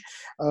 Și atunci,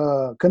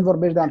 când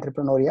vorbești de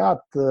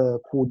antreprenoriat,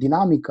 cu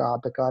dinamica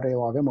pe care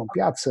o avem în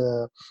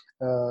piață,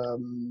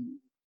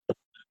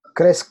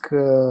 cresc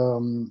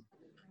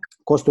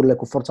costurile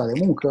cu forța de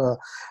muncă,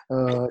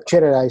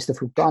 cererea este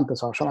fluctuantă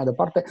sau așa mai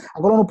departe,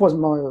 acolo nu poți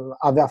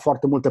avea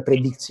foarte multă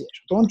predicție.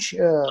 Și atunci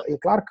e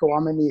clar că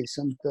oamenii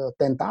sunt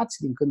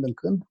tentați din când în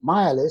când,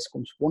 mai ales,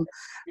 cum spun,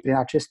 prin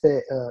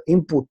aceste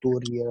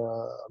inputuri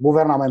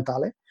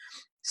guvernamentale,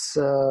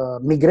 să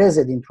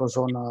migreze dintr-o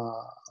zonă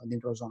în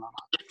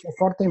alta. Ce e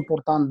foarte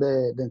important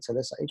de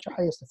înțeles aici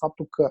este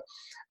faptul că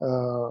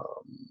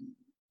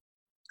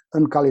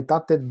în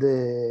calitate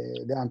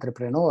de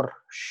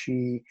antreprenor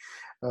și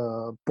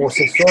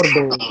posesor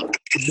de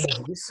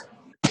business,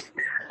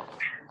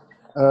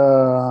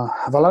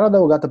 valoarea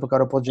adăugată pe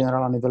care o poți genera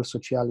la nivel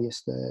social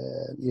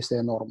este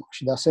enormă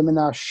și, de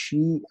asemenea,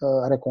 și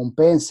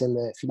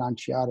recompensele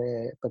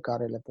financiare pe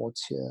care le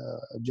poți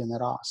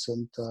genera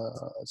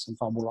sunt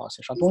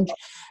fabuloase. Și atunci,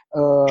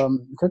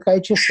 cred că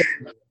aici este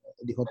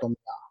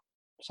dihotomia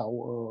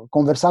sau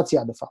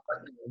conversația, de fapt.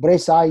 Vrei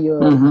să ai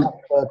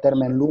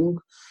termen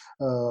lung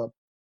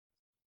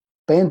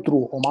pentru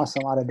o masă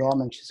mare de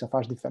oameni și să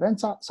faci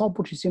diferența, sau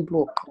pur și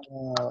simplu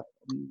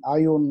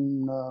ai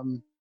un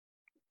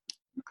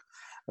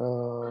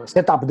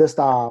setup de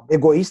ăsta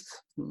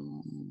egoist,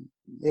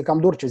 e cam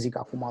dur ce zic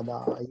acum,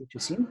 dar e ce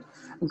simt,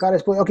 în care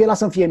spui, ok,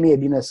 lasă-mi fie mie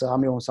bine să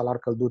am eu un salar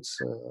călduț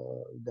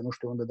de nu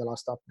știu unde, de la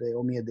stat, de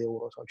 1000 de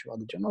euro sau ceva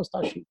de genul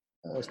ăsta și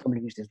stăm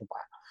liniștiți după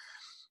aia.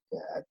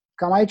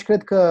 Cam aici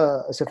cred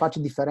că se face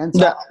diferența.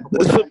 Da,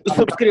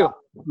 subscriu.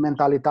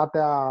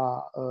 Mentalitatea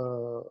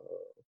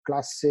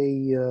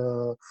clasei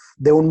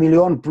de 1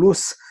 milion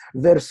plus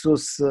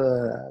versus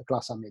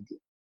clasa medie.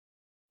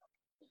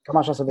 Cam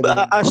așa să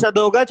vedem. Aș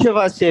adăuga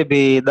ceva,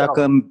 Sebi,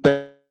 dacă îmi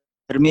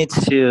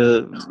permiți,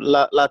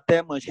 la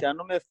temă, și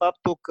anume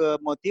faptul că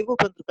motivul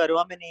pentru care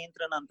oamenii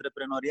intră în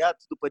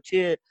antreprenoriat, după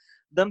ce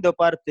dăm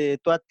deoparte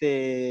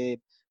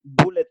toate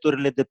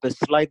bulleturile de pe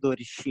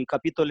slide-uri și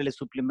capitolele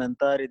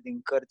suplimentare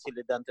din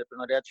cărțile de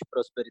antreprenoriat și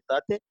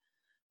prosperitate,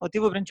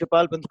 motivul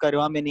principal pentru care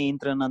oamenii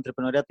intră în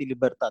antreprenoriat e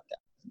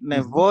libertatea.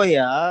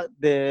 Nevoia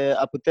de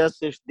a putea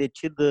să-și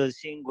decidă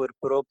singur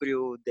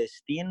propriul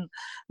destin,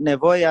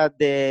 nevoia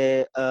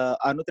de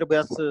a nu trebui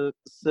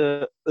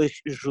să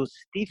își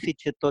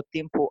justifice tot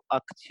timpul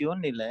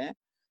acțiunile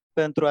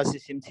pentru a se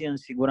simți în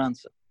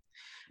siguranță.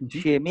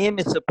 Și mie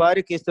mi se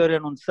pare că este o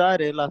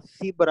renunțare la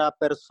fibra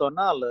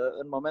personală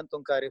în momentul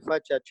în care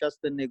faci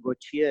această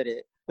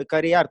negociere, pe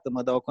care,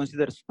 iartă-mă, dar o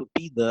consider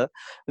stupidă,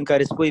 în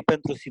care spui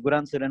pentru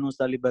siguranță renunț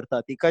la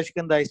libertate. E ca și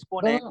când ai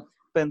spune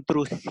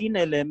pentru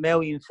sinele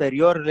meu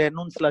inferior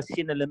renunț la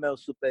sinele meu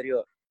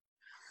superior.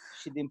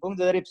 Și din punct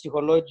de vedere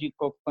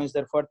psihologic o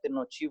consider foarte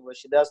nocivă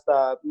și de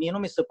asta mie nu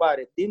mi se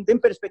pare, din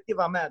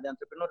perspectiva mea de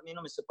antreprenor, mie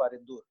nu mi se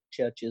pare dur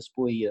ceea ce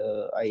spui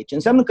aici.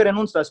 Înseamnă că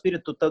renunți la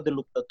spiritul tău de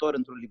luptător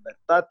într-o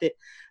libertate,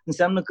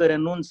 înseamnă că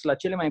renunți la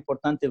cele mai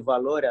importante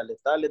valori ale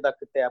tale.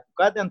 Dacă te-ai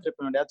apucat de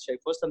antreprenoriat și ai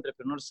fost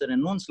antreprenor, să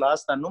renunți la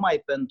asta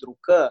numai pentru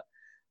că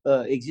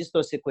există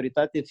o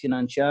securitate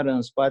financiară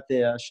în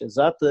spate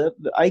așezată,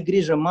 ai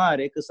grijă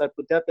mare că s-ar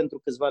putea pentru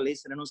câțiva lei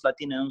să renunți la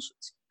tine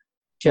însuți.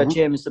 Ceea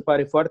ce mi se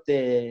pare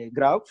foarte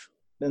grav,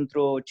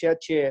 pentru ceea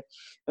ce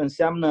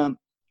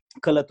înseamnă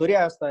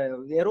călătoria asta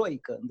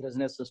eroică,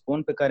 îndrăznesc să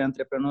spun, pe care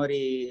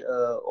antreprenorii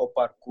o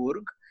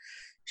parcurg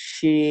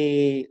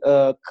și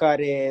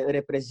care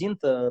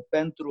reprezintă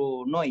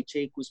pentru noi,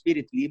 cei cu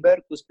spirit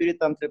liber, cu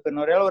spirit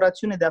antreprenorial, o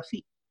rațiune de a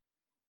fi.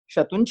 Și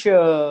atunci,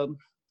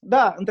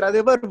 da,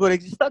 într-adevăr, vor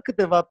exista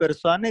câteva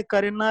persoane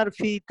care n-ar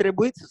fi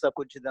trebuit să se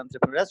apuce de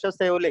antreprenoriat și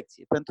asta e o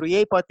lecție. Pentru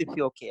ei poate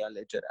fi ok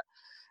alegerea.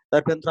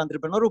 Dar pentru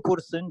antreprenorul pur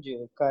sânge,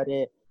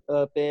 care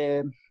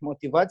pe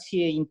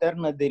motivație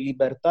internă de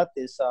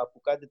libertate s-a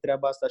apucat de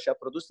treaba asta și a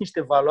produs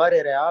niște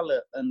valoare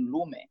reală în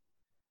lume,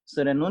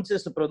 să renunțe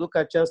să producă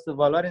această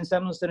valoare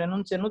înseamnă să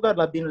renunțe nu doar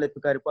la binele pe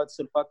care poate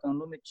să-l facă în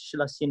lume, ci și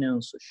la sine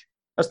însuși.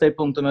 Asta e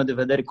punctul meu de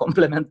vedere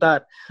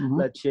complementar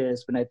la ce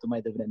spuneai tu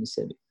mai devreme,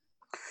 Sebi.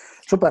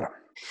 Super!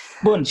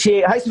 Bun,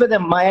 și hai să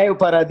vedem, mai ai o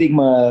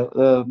paradigmă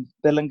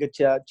pe lângă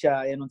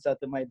cea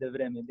enunțată mai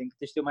devreme. Din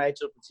câte știu, mai ai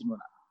cel puțin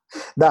una.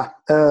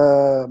 Da,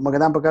 mă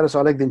gândeam pe care să o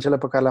aleg din cele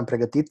pe care le-am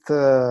pregătit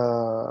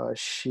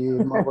și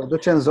mă voi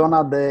duce în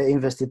zona de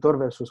investitor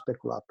versus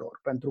speculator,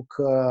 pentru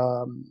că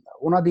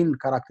una din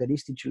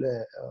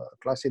caracteristicile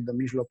clasei de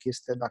mijloc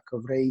este, dacă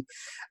vrei,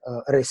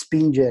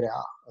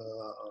 respingerea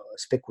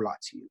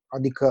speculației.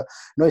 Adică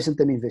noi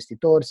suntem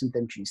investitori,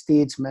 suntem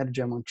cinstiți,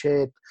 mergem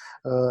încet,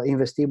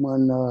 investim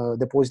în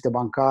depozite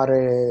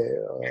bancare,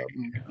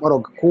 mă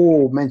rog,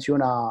 cu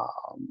mențiunea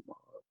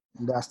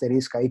de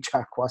asterisc aici,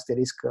 cu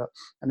asterisc că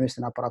nu este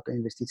neapărat o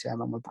investiție, ai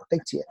mai mult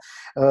protecție.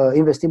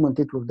 Investim în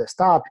titluri de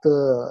stat,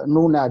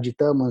 nu ne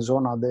agităm în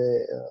zona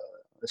de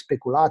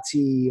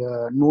speculații,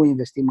 nu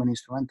investim în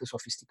instrumente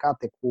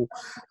sofisticate cu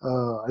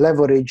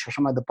leverage și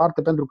așa mai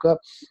departe, pentru că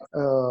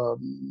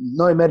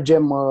noi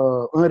mergem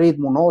în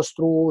ritmul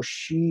nostru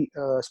și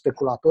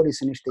speculatorii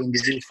sunt niște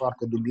indivizi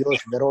foarte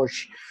dubioși,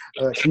 veroși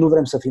și nu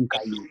vrem să fim ca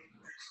ei.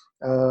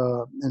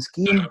 În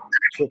schimb,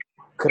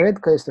 cred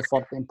că este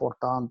foarte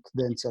important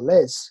de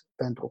înțeles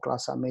pentru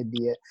clasa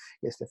medie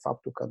este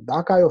faptul că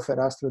dacă ai o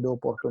fereastră de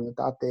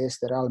oportunitate,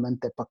 este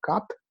realmente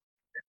păcat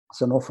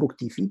să nu o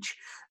fructifici.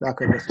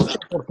 Dacă găsești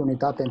o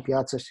oportunitate în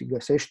piață și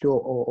găsești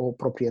o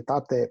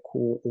proprietate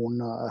cu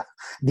un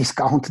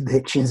discount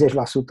de 50%,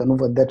 nu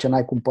văd de ce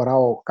n-ai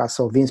cumpăra-o ca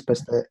să o vinzi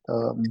peste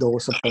 2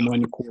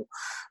 săptămâni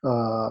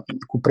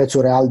cu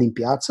prețul real din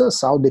piață,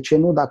 sau de ce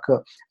nu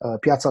dacă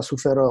piața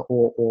suferă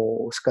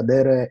o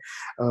scădere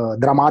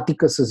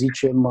dramatică, să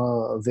zicem,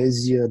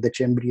 vezi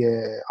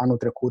decembrie anul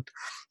trecut,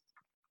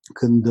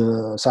 când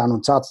s-a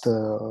anunțat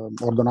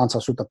ordonanța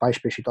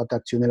 114 și toate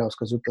acțiunile au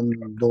scăzut în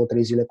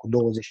 2-3 zile cu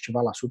 20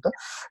 ceva la sută.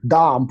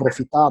 Da, am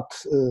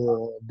profitat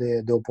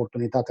de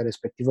oportunitatea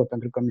respectivă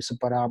pentru că mi se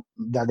părea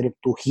de-a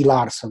dreptul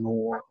hilar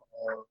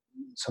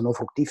să nu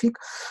fructific.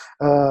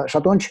 Și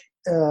atunci,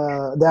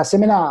 de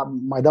asemenea,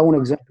 mai dau un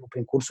exemplu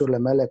prin cursurile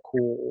mele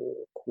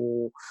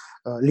cu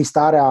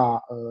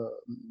listarea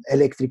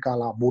electrică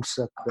la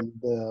bursă, când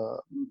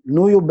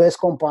nu iubesc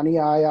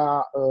compania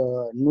aia,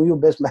 nu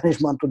iubesc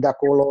managementul de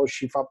acolo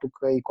și faptul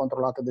că e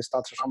controlată de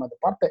stat și așa mai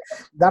departe,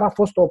 dar a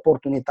fost o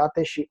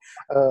oportunitate și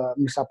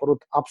mi s-a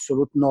părut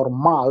absolut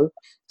normal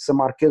să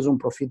marchez un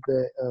profit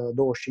de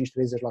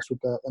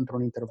 25-30%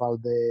 într-un interval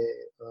de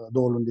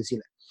 2 luni de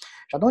zile.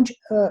 Și atunci,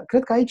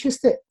 cred că aici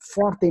este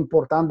foarte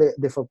important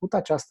de făcut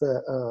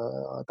această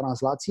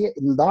translație.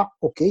 Da,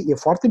 ok, e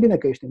foarte bine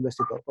că ești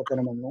investitor pe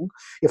termen lung,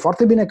 e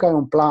foarte bine că ai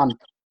un plan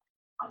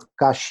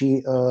ca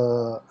și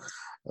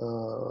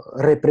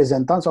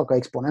reprezentant sau ca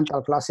exponent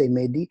al clasei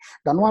medii,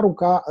 dar nu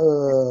arunca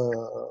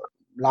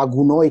la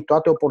gunoi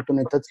toate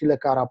oportunitățile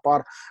care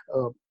apar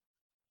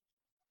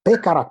pe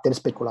caracter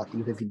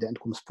speculativ, evident,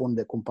 cum spun,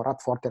 de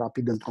cumpărat foarte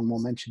rapid într-un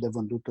moment și de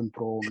vândut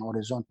într-un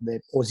orizont de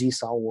o zi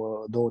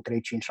sau 2,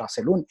 3, 5,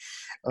 6 luni,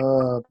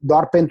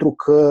 doar pentru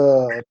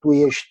că tu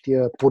ești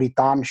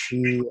puritan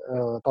și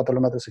toată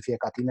lumea trebuie să fie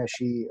ca tine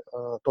și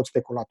toți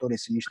speculatorii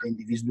sunt niște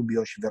indivizi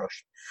dubioși și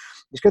veroși.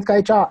 Deci cred că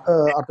aici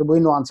ar trebui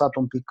nuanțat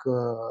un pic.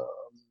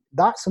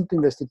 Da, sunt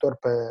investitor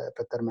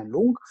pe termen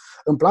lung,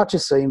 îmi place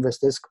să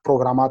investesc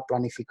programat,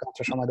 planificat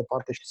și așa mai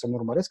departe și să-mi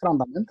urmăresc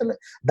randamentele,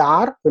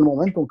 dar în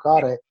momentul în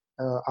care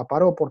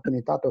apare o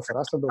oportunitate, o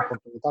fereastră de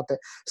oportunitate,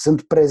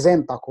 sunt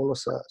prezent acolo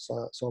să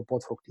o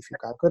pot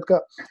fructifica. Cred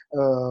că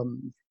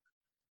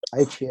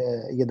aici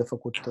e de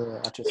făcut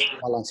acest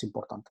balans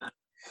important.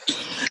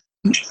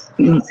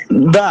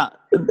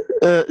 Da,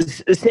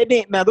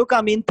 Sebi, mi-aduc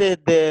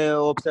aminte de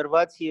o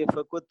observație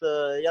făcută,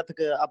 iată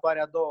că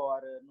apare a doua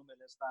oară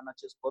numele ăsta în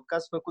acest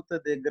podcast, făcută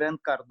de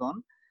Grant Cardone,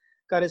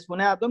 care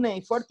spunea, dom'le,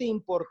 e foarte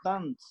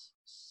important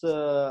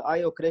să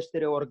ai o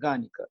creștere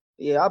organică.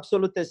 E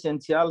absolut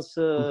esențial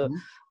să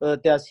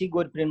te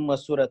asiguri prin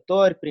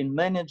măsurători, prin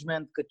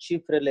management, că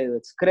cifrele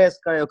îți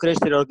cresc, ai o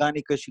creștere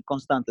organică și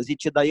constantă.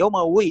 Zice, dar eu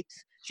mă uit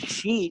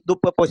și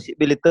după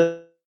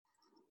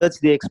posibilități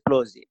de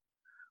explozie.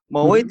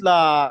 Mă uit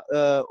la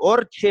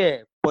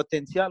orice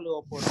potențială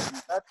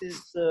oportunitate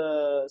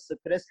să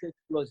crească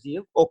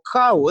exploziv, o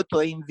caut,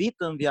 o invit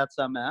în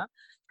viața mea.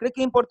 Cred că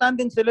e important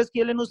de înțeles că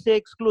ele nu se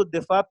exclud. De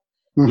fapt,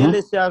 ele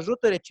se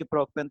ajută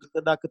reciproc, pentru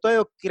că dacă tu ai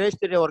o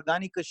creștere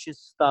organică și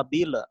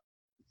stabilă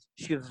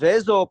și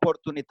vezi o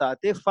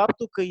oportunitate,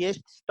 faptul că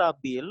ești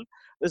stabil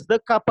îți dă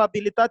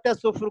capabilitatea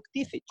să o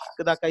fructifici.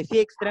 Că dacă ai fi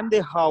extrem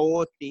de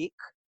haotic,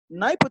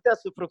 n-ai putea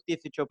să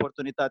fructifici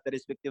oportunitatea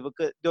respectivă,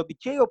 că de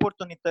obicei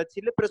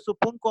oportunitățile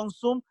presupun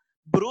consum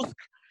brusc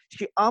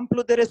și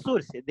amplu de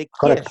resurse, de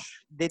cash,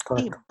 de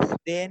timp,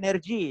 de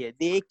energie,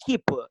 de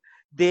echipă,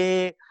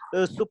 de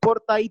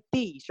suport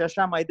IT și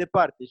așa mai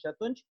departe. Și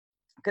atunci,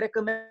 cred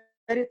că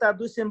merită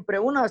aduse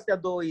împreună astea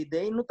două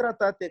idei, nu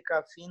tratate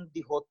ca fiind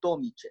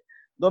dihotomice.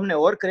 Dom'le,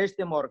 ori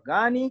creștem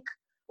organic,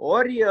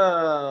 ori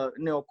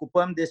ne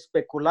ocupăm de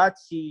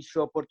speculații și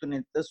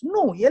oportunități.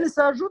 Nu, ele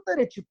se ajută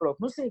reciproc,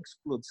 nu se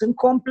exclud. Sunt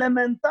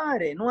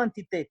complementare, nu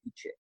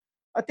antitetice.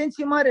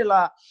 Atenție mare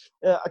la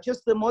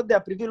acest mod de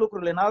a privi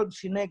lucrurile în alb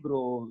și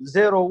negru,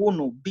 0-1,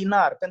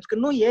 binar, pentru că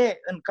nu e,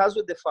 în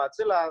cazul de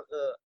față, la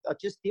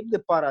acest tip de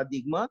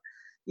paradigmă,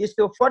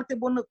 este o foarte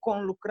bună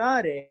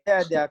conlucrare,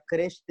 ideea de a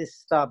crește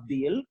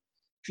stabil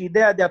și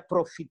ideea de a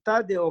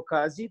profita de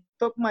ocazii,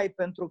 tocmai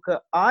pentru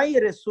că ai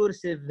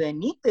resurse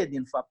venite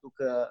din faptul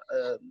că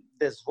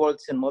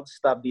dezvolți în mod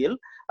stabil,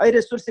 ai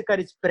resurse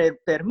care îți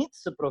permit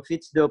să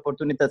profiți de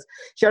oportunități.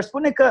 Și aș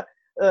spune că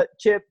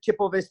ce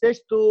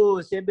povestești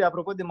tu, Sebi,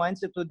 apropo de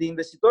mindset-ul de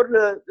investitor,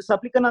 se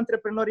aplică în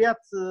antreprenoriat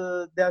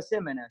de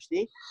asemenea,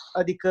 știi?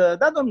 Adică,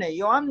 da, domne,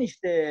 eu am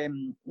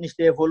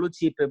niște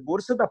evoluții pe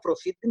bursă, dar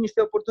profit din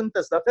niște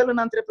oportunități. La fel în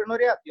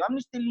antreprenoriat, eu am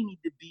niște linii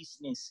de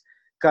business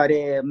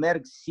care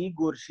merg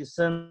sigur și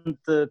sunt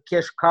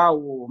cash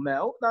cow-ul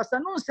meu, dar asta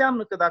nu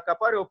înseamnă că dacă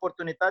apare o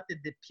oportunitate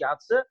de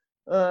piață,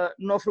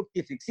 nu o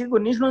fructific. Sigur,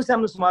 nici nu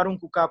înseamnă să mă arunc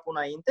cu capul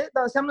înainte,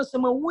 dar înseamnă să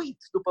mă uit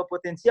după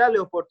potențiale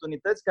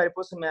oportunități care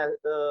pot să-mi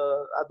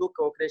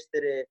aducă o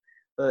creștere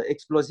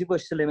explozivă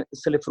și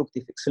să le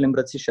fructific, să le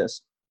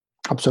îmbrățișez.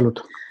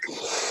 Absolut.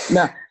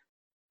 Da.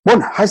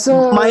 Bun, hai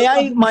să...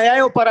 Mai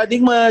ai o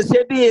paradigmă,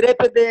 Sebi,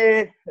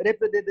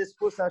 repede de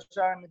spus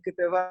așa în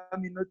câteva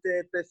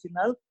minute pe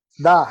final?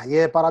 Da,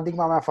 e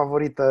paradigma mea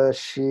favorită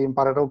și îmi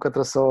pare rău că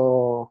trebuie să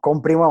o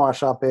comprimăm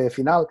așa pe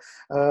final.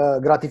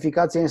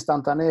 Gratificația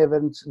instantanee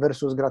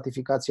versus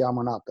gratificația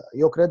amânată.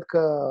 Eu cred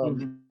că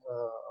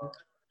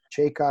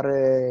cei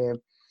care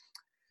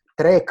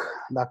trec,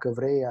 dacă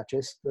vrei,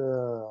 acest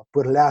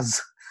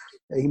pârleaz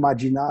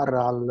imaginar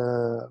al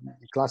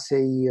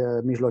clasei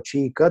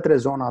mijlocii către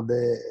zona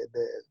de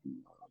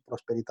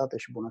prosperitate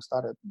și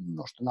bunăstare,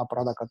 nu știu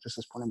neapărat dacă trebuie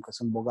să spunem că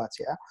sunt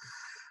bogații aia,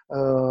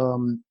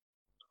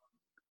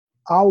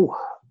 au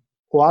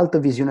o altă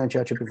viziune în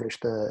ceea ce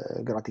privește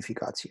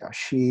gratificația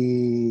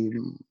și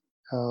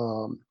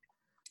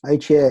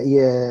aici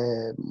e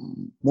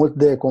mult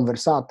de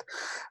conversat.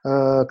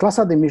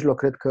 Clasa de mijloc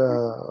cred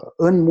că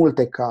în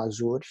multe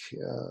cazuri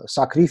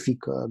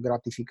sacrifică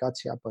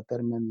gratificația pe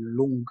termen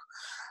lung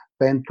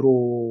pentru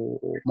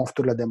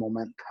mofturile de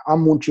moment.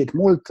 Am muncit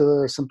mult,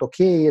 sunt ok,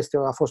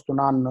 a fost un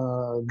an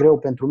greu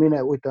pentru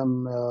mine, uite,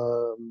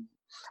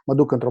 mă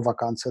duc într-o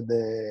vacanță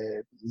de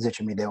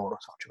 10.000 de euro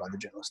sau ceva de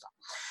genul ăsta.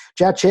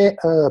 Ceea ce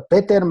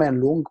pe termen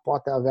lung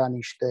poate avea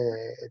niște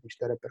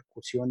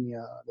repercusiuni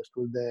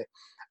destul de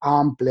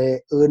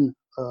ample în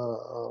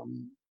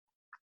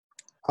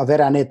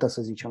averea netă,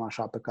 să zicem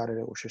așa, pe care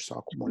reușești să o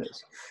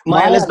acumulezi.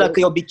 Mai ales dacă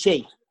e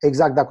obicei.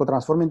 Exact, dacă o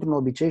transformi într-un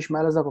obicei și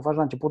mai ales dacă o faci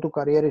la începutul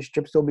carierei și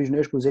începi să te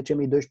obișnuiești cu 10.000, 12.000,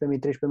 13.000, 15.000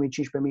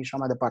 și așa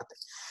mai departe.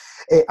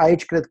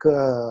 Aici cred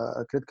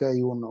că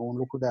e un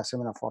lucru de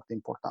asemenea foarte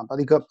important.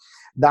 Adică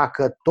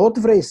dacă tot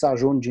vrei să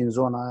ajungi în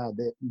zona aia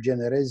de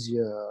generezi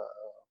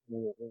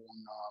un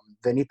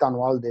venit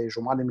anual de $500.000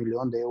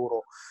 de euro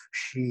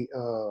și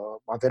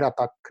averea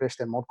ta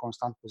crește în mod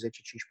constant cu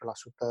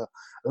 10-15%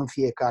 în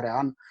fiecare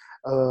an,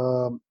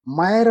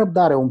 mai ai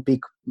răbdare un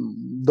pic,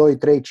 2,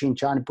 3,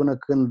 5 ani până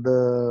când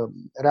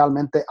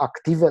realmente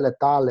activele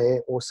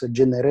tale o să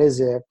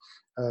genereze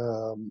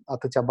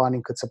atâția bani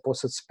încât să poți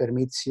să-ți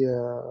permiți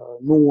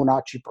nu una,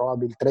 ci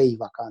probabil 3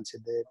 vacanțe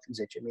de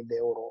 10.000 de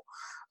euro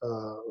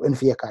în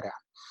fiecare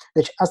an.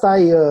 Deci asta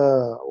e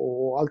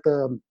o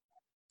altă,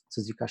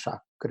 să zic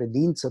așa,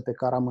 credință pe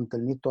care am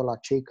întâlnit-o la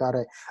cei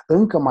care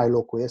încă mai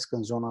locuiesc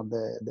în zona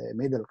de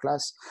middle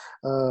class.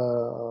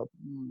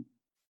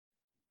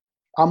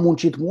 Am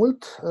muncit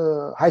mult,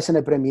 hai să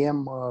ne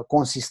premiem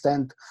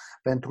consistent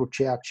pentru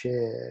ceea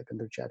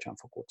ce am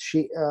făcut.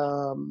 Și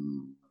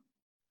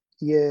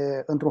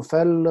e, într-un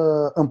fel,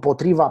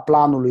 împotriva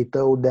planului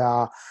tău de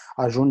a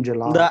ajunge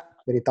la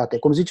prosperitate.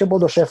 Cum zice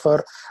Bodo Schäfer,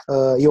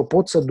 eu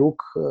pot să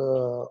duc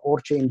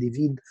orice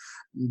individ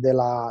de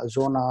la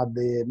zona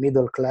de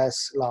middle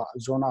class la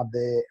zona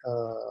de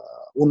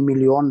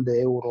 1.000.000 de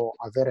euro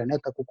avere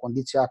netă, cu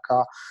condiția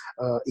ca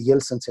el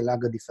să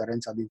înțeleagă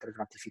diferența dintre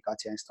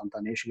gratificația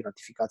instantanee și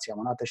gratificația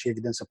amânată și,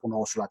 evident, să pună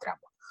osul la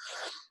treabă.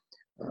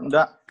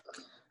 Da.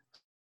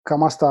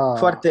 Cam asta...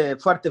 Foarte,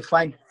 foarte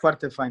fain,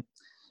 foarte fain.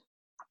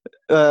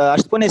 Aș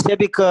spune,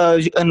 Sebi, că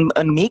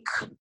în mic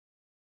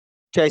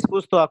ce ai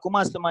spus tu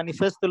acum se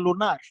manifestă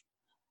lunar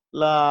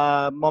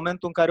la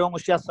momentul în care omul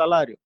își ia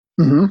salariu.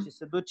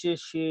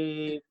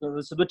 Și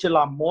se duce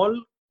la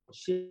mall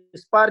și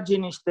sparge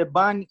niște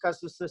bani ca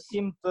să se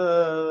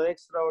simtă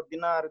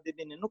extraordinar de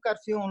bine. Nu că ar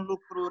fi un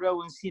lucru rău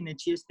în sine,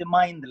 ci este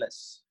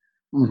mindless.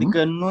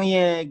 Adică nu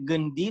e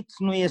gândit,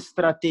 nu e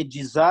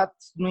strategizat,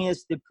 nu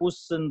este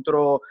pus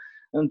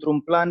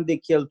într-un plan de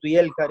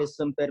cheltuieli care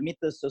să-mi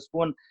permită să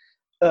spun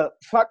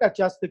fac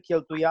această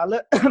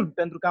cheltuială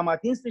pentru că am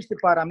atins niște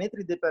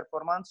parametri de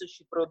performanță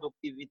și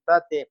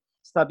productivitate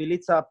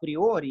stabiliți a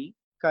priori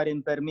care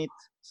îmi permit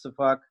să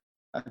fac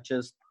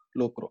acest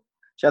lucru.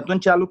 Și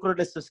atunci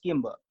lucrurile se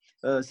schimbă.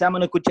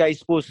 Seamănă cu ce ai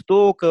spus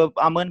tu, că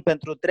amân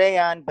pentru 3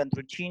 ani,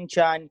 pentru 5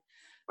 ani,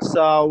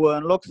 sau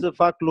în loc să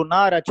fac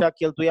lunar acea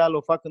cheltuială,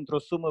 o fac într-o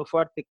sumă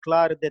foarte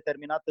clar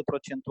determinată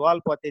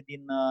procentual, poate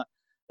din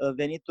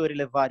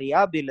veniturile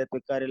variabile pe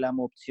care le-am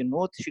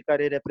obținut și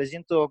care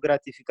reprezintă o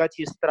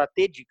gratificație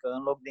strategică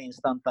în loc de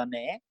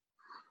instantanee,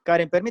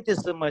 care îmi permite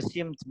să mă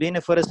simt bine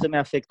fără să-mi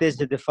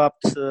afecteze de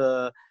fapt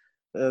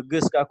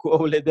gâsca cu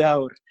ouăle de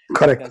aur.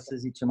 Corect. Ca să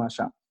zicem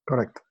așa.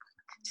 Corect.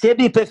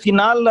 Sebi, pe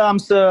final am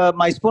să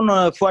mai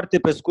spun foarte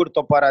pe scurt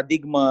o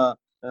paradigmă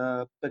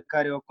pe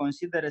care o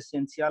consider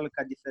esențială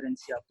ca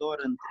diferențiator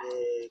între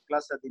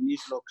clasa de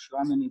mijloc și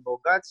oamenii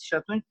bogați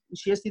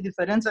și este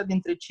diferența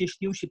dintre ce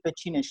știu și pe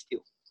cine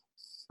știu.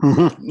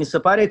 Mi se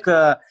pare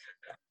că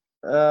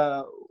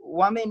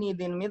oamenii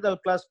din middle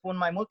class pun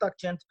mai mult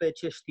accent pe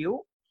ce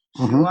știu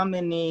și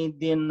oamenii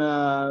din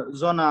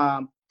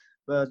zona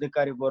de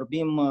care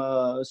vorbim,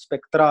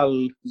 spectral,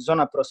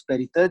 zona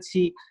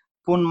prosperității,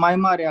 pun mai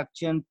mare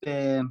accent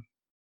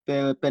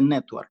pe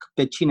network,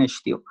 pe cine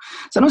știu.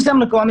 Să nu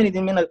înseamnă că oamenii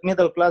din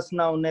middle class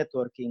n-au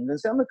networking,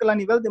 înseamnă că la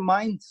nivel de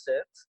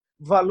mindset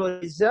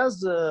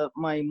valorizează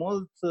mai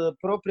mult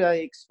propria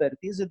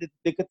expertiză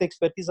decât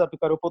expertiza pe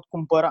care o pot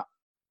cumpăra.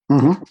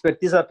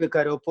 Expertiza pe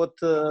care o pot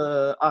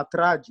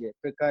atrage,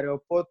 pe care o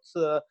pot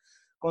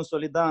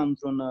consolida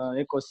într-un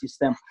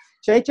ecosistem.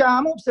 Și aici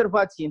am o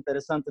observație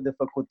interesantă de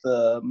făcut.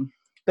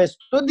 Pe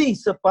studii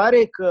se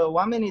pare că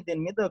oamenii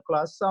din middle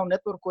class au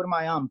network-uri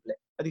mai ample,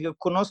 adică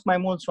cunosc mai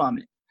mulți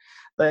oameni,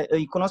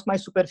 îi cunosc mai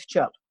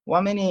superficial.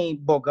 Oamenii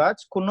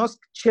bogați cunosc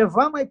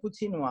ceva mai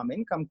puțini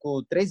oameni, cam cu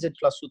 30%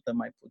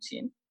 mai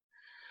puțini.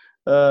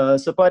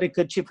 Se pare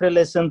că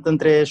cifrele sunt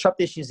între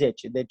 7 și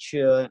 10, deci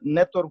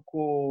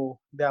network-ul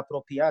de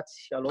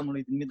apropiați al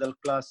omului din middle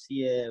class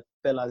e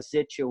pe la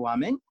 10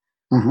 oameni.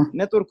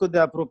 Network-ul de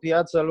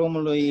apropiați al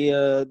omului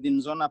din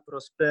zona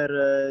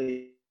prosperă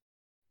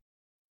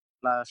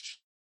la 6-7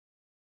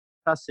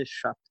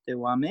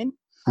 oameni.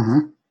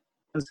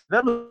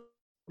 Nivelul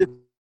de...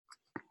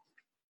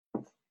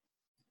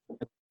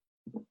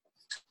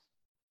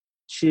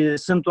 Și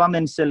sunt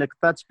oameni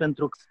selectați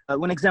pentru că,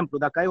 un exemplu,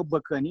 dacă ai o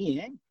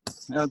băcănie,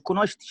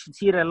 cunoști și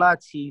ții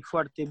relații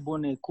foarte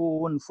bune cu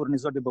un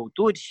furnizor de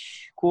băuturi,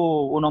 cu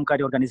un om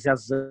care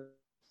organizează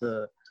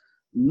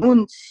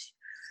nunți,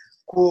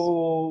 cu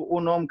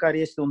un om care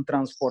este un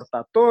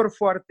transportator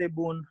foarte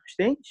bun,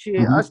 știi?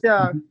 Și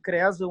astea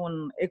creează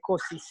un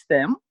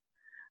ecosistem,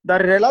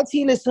 dar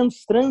relațiile sunt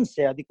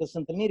strânse, adică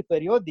sunt întâlniri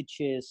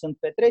periodice, sunt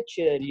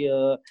petreceri,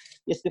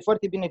 este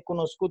foarte bine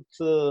cunoscut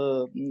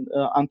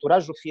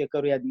anturajul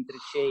fiecăruia dintre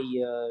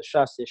cei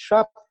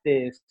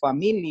 6-7,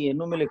 familie,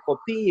 numele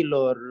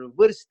copiilor,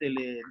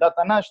 vârstele,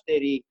 data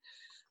nașterii,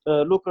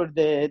 lucruri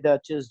de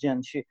acest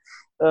gen. Și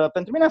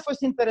pentru mine a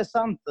fost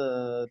interesantă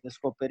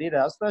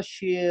descoperirea asta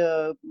și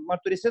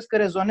mărturisesc că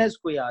rezonez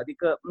cu ea.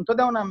 Adică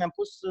întotdeauna mi-am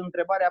pus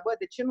întrebarea,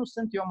 de ce nu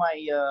sunt eu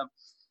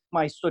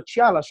mai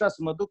social, așa,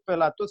 să mă duc pe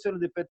la tot felul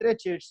de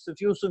petreceri și să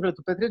fiu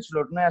sufletul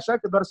petrecerilor. Nu e așa?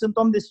 Că doar sunt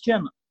om de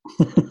scenă.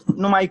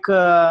 Numai că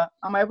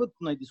am mai avut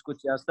noi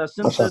discuția asta.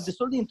 Sunt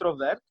destul de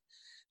introvert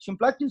și îmi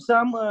place să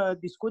am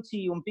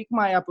discuții un pic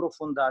mai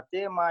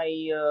aprofundate,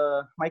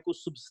 mai cu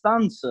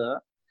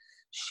substanță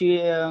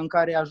și în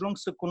care ajung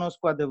să cunosc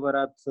cu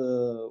adevărat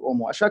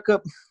omul. Așa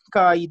că,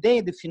 ca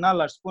idee de final,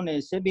 aș spune,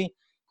 Sebi,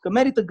 că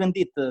merită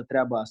gândit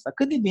treaba asta.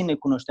 Cât de bine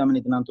cunoști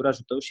oamenii din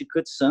anturajul tău și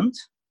cât sunt?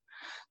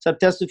 S-ar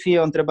putea să fie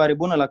o întrebare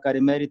bună la care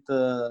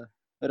merită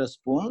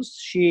răspuns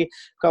și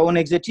ca un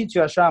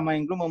exercițiu așa, mai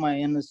în glumă,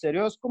 mai în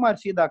serios, cum ar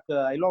fi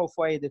dacă ai lua o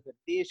foaie de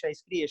hârtie și ai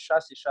scrie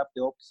 6,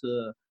 7, 8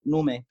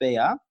 nume pe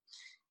ea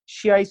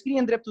și ai scrie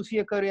în dreptul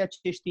fiecăruia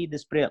ce știi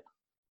despre el.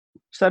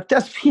 S-ar putea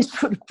să fii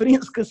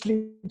surprins că îți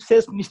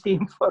lipsesc niște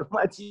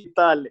informații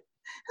tale.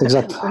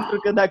 Exact. Pentru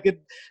că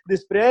dacă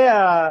despre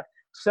aia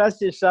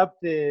 6,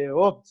 7,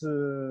 8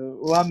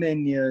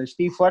 oameni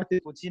știi foarte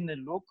puține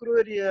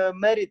lucruri,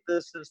 merită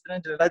să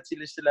strângi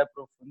relațiile și să le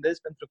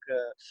aprofundezi, pentru că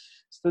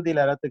studiile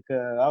arată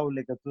că au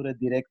legătură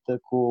directă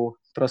cu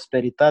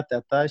prosperitatea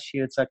ta și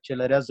îți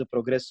accelerează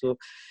progresul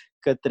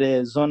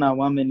către zona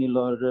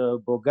oamenilor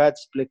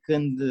bogați,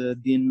 plecând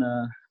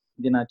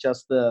din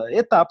această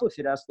etapă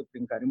firească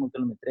prin care multă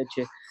lume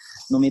trece,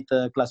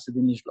 numită clasă de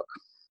mijloc.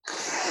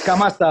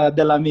 Cam asta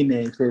de la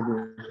mine,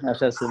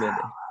 așa se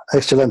vede.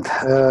 Excelent.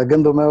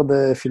 Gândul meu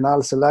de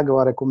final se leagă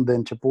oarecum de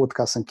început,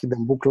 ca să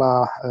închidem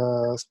bucla.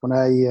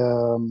 Spuneai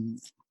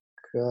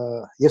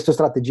este o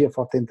strategie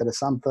foarte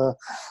interesantă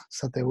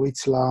să te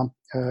uiți la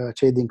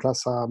cei din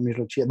clasa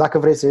mijlocie. Dacă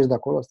vrei să ieși de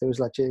acolo, să te uiți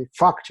la ce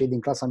fac cei din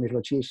clasa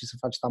mijlocie și să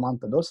faci taman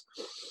pe dos.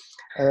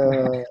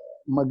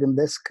 Mă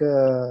gândesc că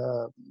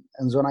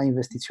în zona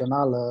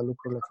investițională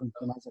lucrurile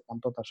funcționează cam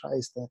tot așa.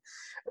 Este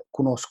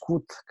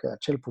cunoscut că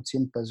cel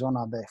puțin pe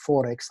zona de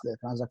Forex, de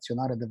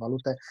tranzacționare de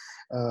valute,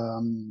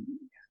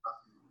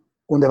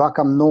 undeva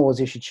cam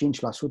 95%,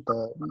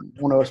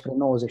 uneori spre 97%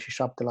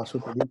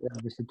 dintre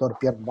investitori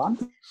pierd bani.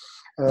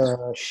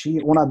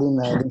 Și una din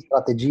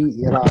strategii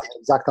era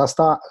exact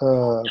asta,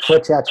 fă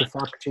ceea ce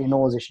fac cei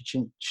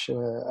 95,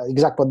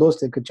 exact pe dos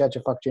decât ceea ce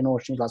fac cei 95%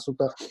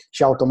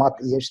 și automat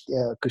ești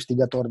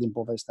câștigător din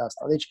povestea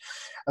asta. Deci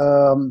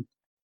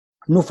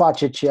nu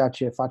face ceea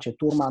ce face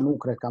turma, nu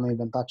cred că am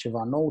inventat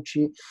ceva nou, ci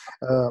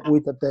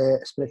uită-te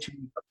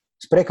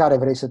spre care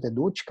vrei să te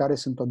duci, care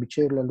sunt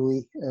obiceiurile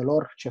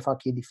lor, ce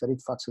fac ei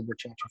diferit față de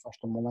ceea ce faci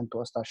tu în momentul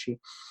ăsta și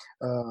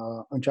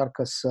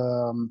încearcă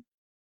să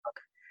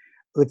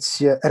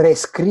îți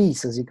rescrii,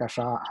 să zic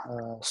așa,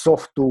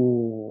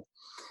 softul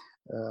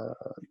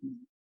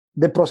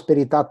de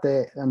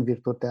prosperitate în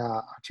virtutea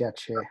a ceea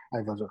ce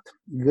ai văzut.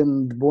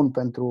 Gând bun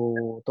pentru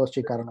toți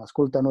cei care ne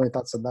ascultă, nu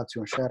uitați să dați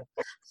un share,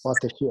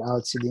 poate și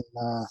alții din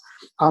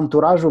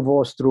anturajul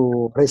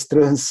vostru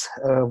restrâns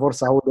vor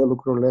să audă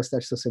lucrurile astea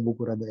și să se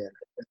bucure de ele.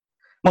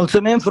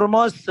 Mulțumim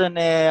frumos, să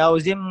ne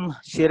auzim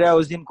și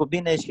reauzim cu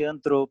bine și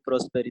într-o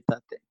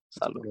prosperitate.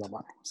 Salut! La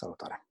bani.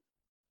 Salutare!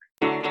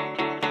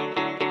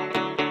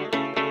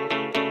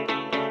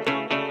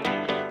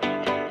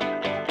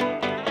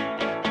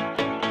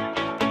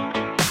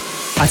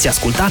 Ați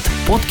ascultat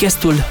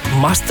podcastul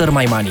Master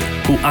My Money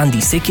cu Andy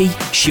Sechei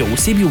și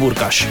Eusebiu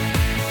Burcaș.